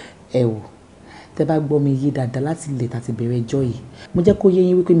 ẹ wò tẹ́ bá gbọ́ mi yé dáadáa láti ilẹ̀ tàti bẹ̀rẹ̀ ẹjọ́ yìí mo jẹ́ kó yé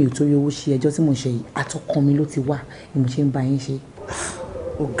yín wípé mi ò torí owó ṣe ẹjọ́ tí mo ṣe yìí àtọkàn mi ló ti wà ni mo ṣe ń bá yín ṣe.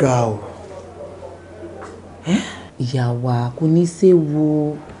 ó ga o. ìyá wa kò ní í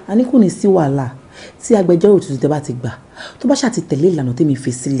séwu a ní kò ní í sí wàhálà tí agbẹjọ́rò tuntun tẹ́ bá ti gbà tó bá ṣàti tẹ̀lé ìlànà tèmi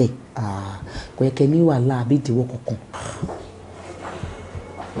fi sílẹ̀ kò yẹ kẹ́ ní wàhálà àbí ìdíwọ́ kankan.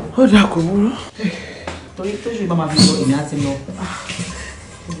 ó dà kò burú. torí tó ṣe bá máa fi lọ ìní àti lọ.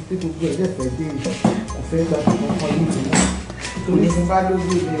 pé gbogbo ẹ̀ lẹ́fẹ̀ẹ́ dé kò fẹ́ gba tó kọ́kọ́ ní ìdíwọ́ torí fún bá ló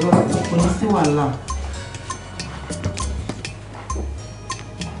gbé ìdíwọ́ kò ní sí wàhálà.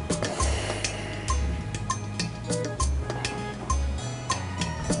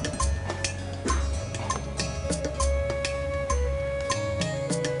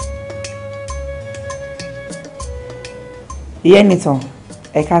 ìyẹn nìtàn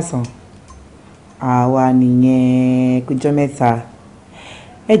ẹ káàsán àwa nìyẹn kújọ́ mẹ́ta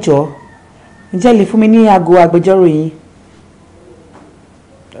ẹ jọ̀ọ́ ǹjẹ́ lè fún mi ní aago agbẹjọ́rò yín.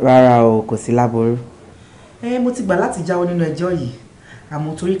 rárá o kò sí láboró. mo ti gbà láti jáwọ́ nínú ẹjọ́ yìí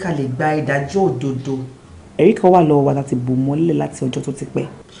àmọ́ torí ká lè gba ìdájọ́ òdodo. ẹ̀rí kan wà lọ́wọ́ wa láti bò mọ́lẹ̀ láti ọjọ́ tó ti pẹ́.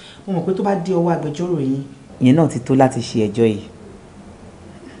 mo mọ̀ pé tó bá dé ọwọ́ agbẹjọ́rò yín ìyẹn náà ti tó láti ṣe ẹjọ́ yìí.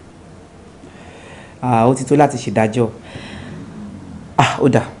 ó ti tó láti ṣèdájọ́. ó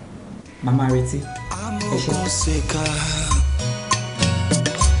dà màmá retí ẹ ṣe.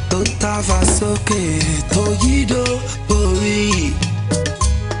 tó tàfà sókè tó yídó borí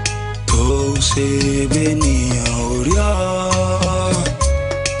tó ṣe bẹ́nìyàn orí ọ́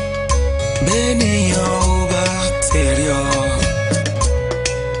bẹ́nìyàn ò bá tẹ̀rí ọ́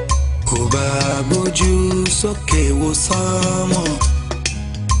kò bá gbójú sókè wò sánmọ̀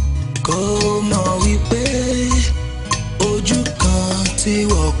kó mọ̀ wípé ojú kan tí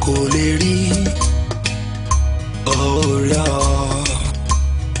wọ́n kò lè rí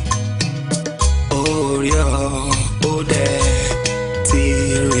orí ọ́ ó dẹ̀ ti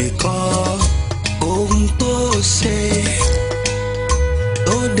rè kọ́ ohun tó ṣe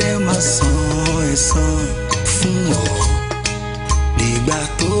ó dẹ̀ máa san ẹ̀san fún ọ nígbà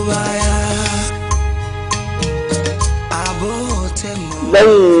tó bá yá.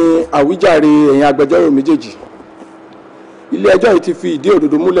 lẹ́yìn àwíjàre ẹ̀yin agbẹjọ́rò méjèèjì ilé-ẹjọ́ yìí ti fi ìdí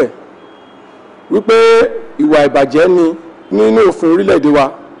òdodo múlẹ̀ wípé ìwà ìbàjẹ́ ni nínú òfin orílẹ̀-èdè wa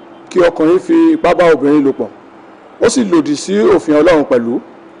kí ọkùnrin fi ipá bá obìnrin lò pọ̀ ó sì lòdì sí òfin Ọlọ́run pẹ̀lú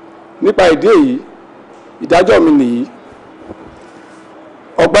nípa ìdí èyí ìdájọ́ mi nìyí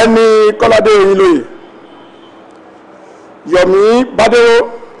ọ̀gbẹ́ni Kọ́ládé Oyinlóye Yomi Bádéró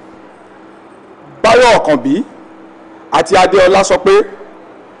Báyọ̀ Ọ̀kànbí àti Adéọlá sọ pé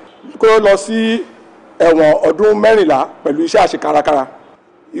kó lọ sí ẹ̀wọ̀n ọdún 14 pẹ̀lú iṣẹ́ àṣekárakára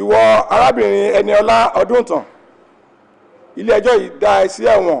ìwọ arábìnrin Ẹniọlá Ọdúntàn ilé-ẹjọ́ yìí dá ẹ sí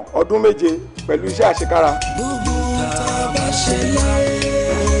ẹ̀wọ̀n ọdún 7 pẹ̀lú iṣẹ́ àṣekára. gbogbo tá a bá ṣe láyé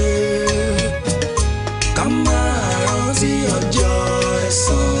ká máa rántí ọjọ́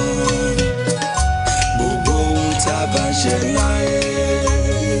ẹ̀san gbogbo ohun tá a bá ṣe láyé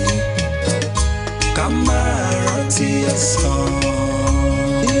ká máa rántí ẹ̀san.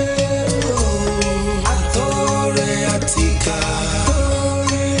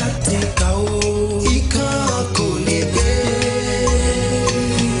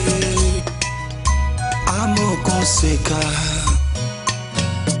 Seka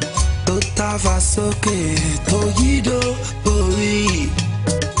tó tàfà sókè tó yídó borí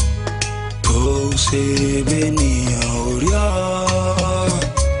tó ṣe bẹ́nìyàn orí ọ́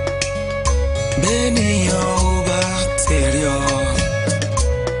bẹ́nìyàn ò bá tẹ̀rí ọ́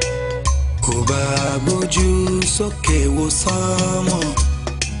kò bá gbójú sókè wò sánmọ̀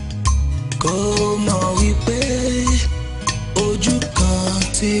kó mọ̀ wípé ojú kan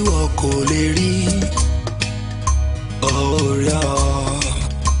tí wọ́n kò lè rí. Oh, yeah.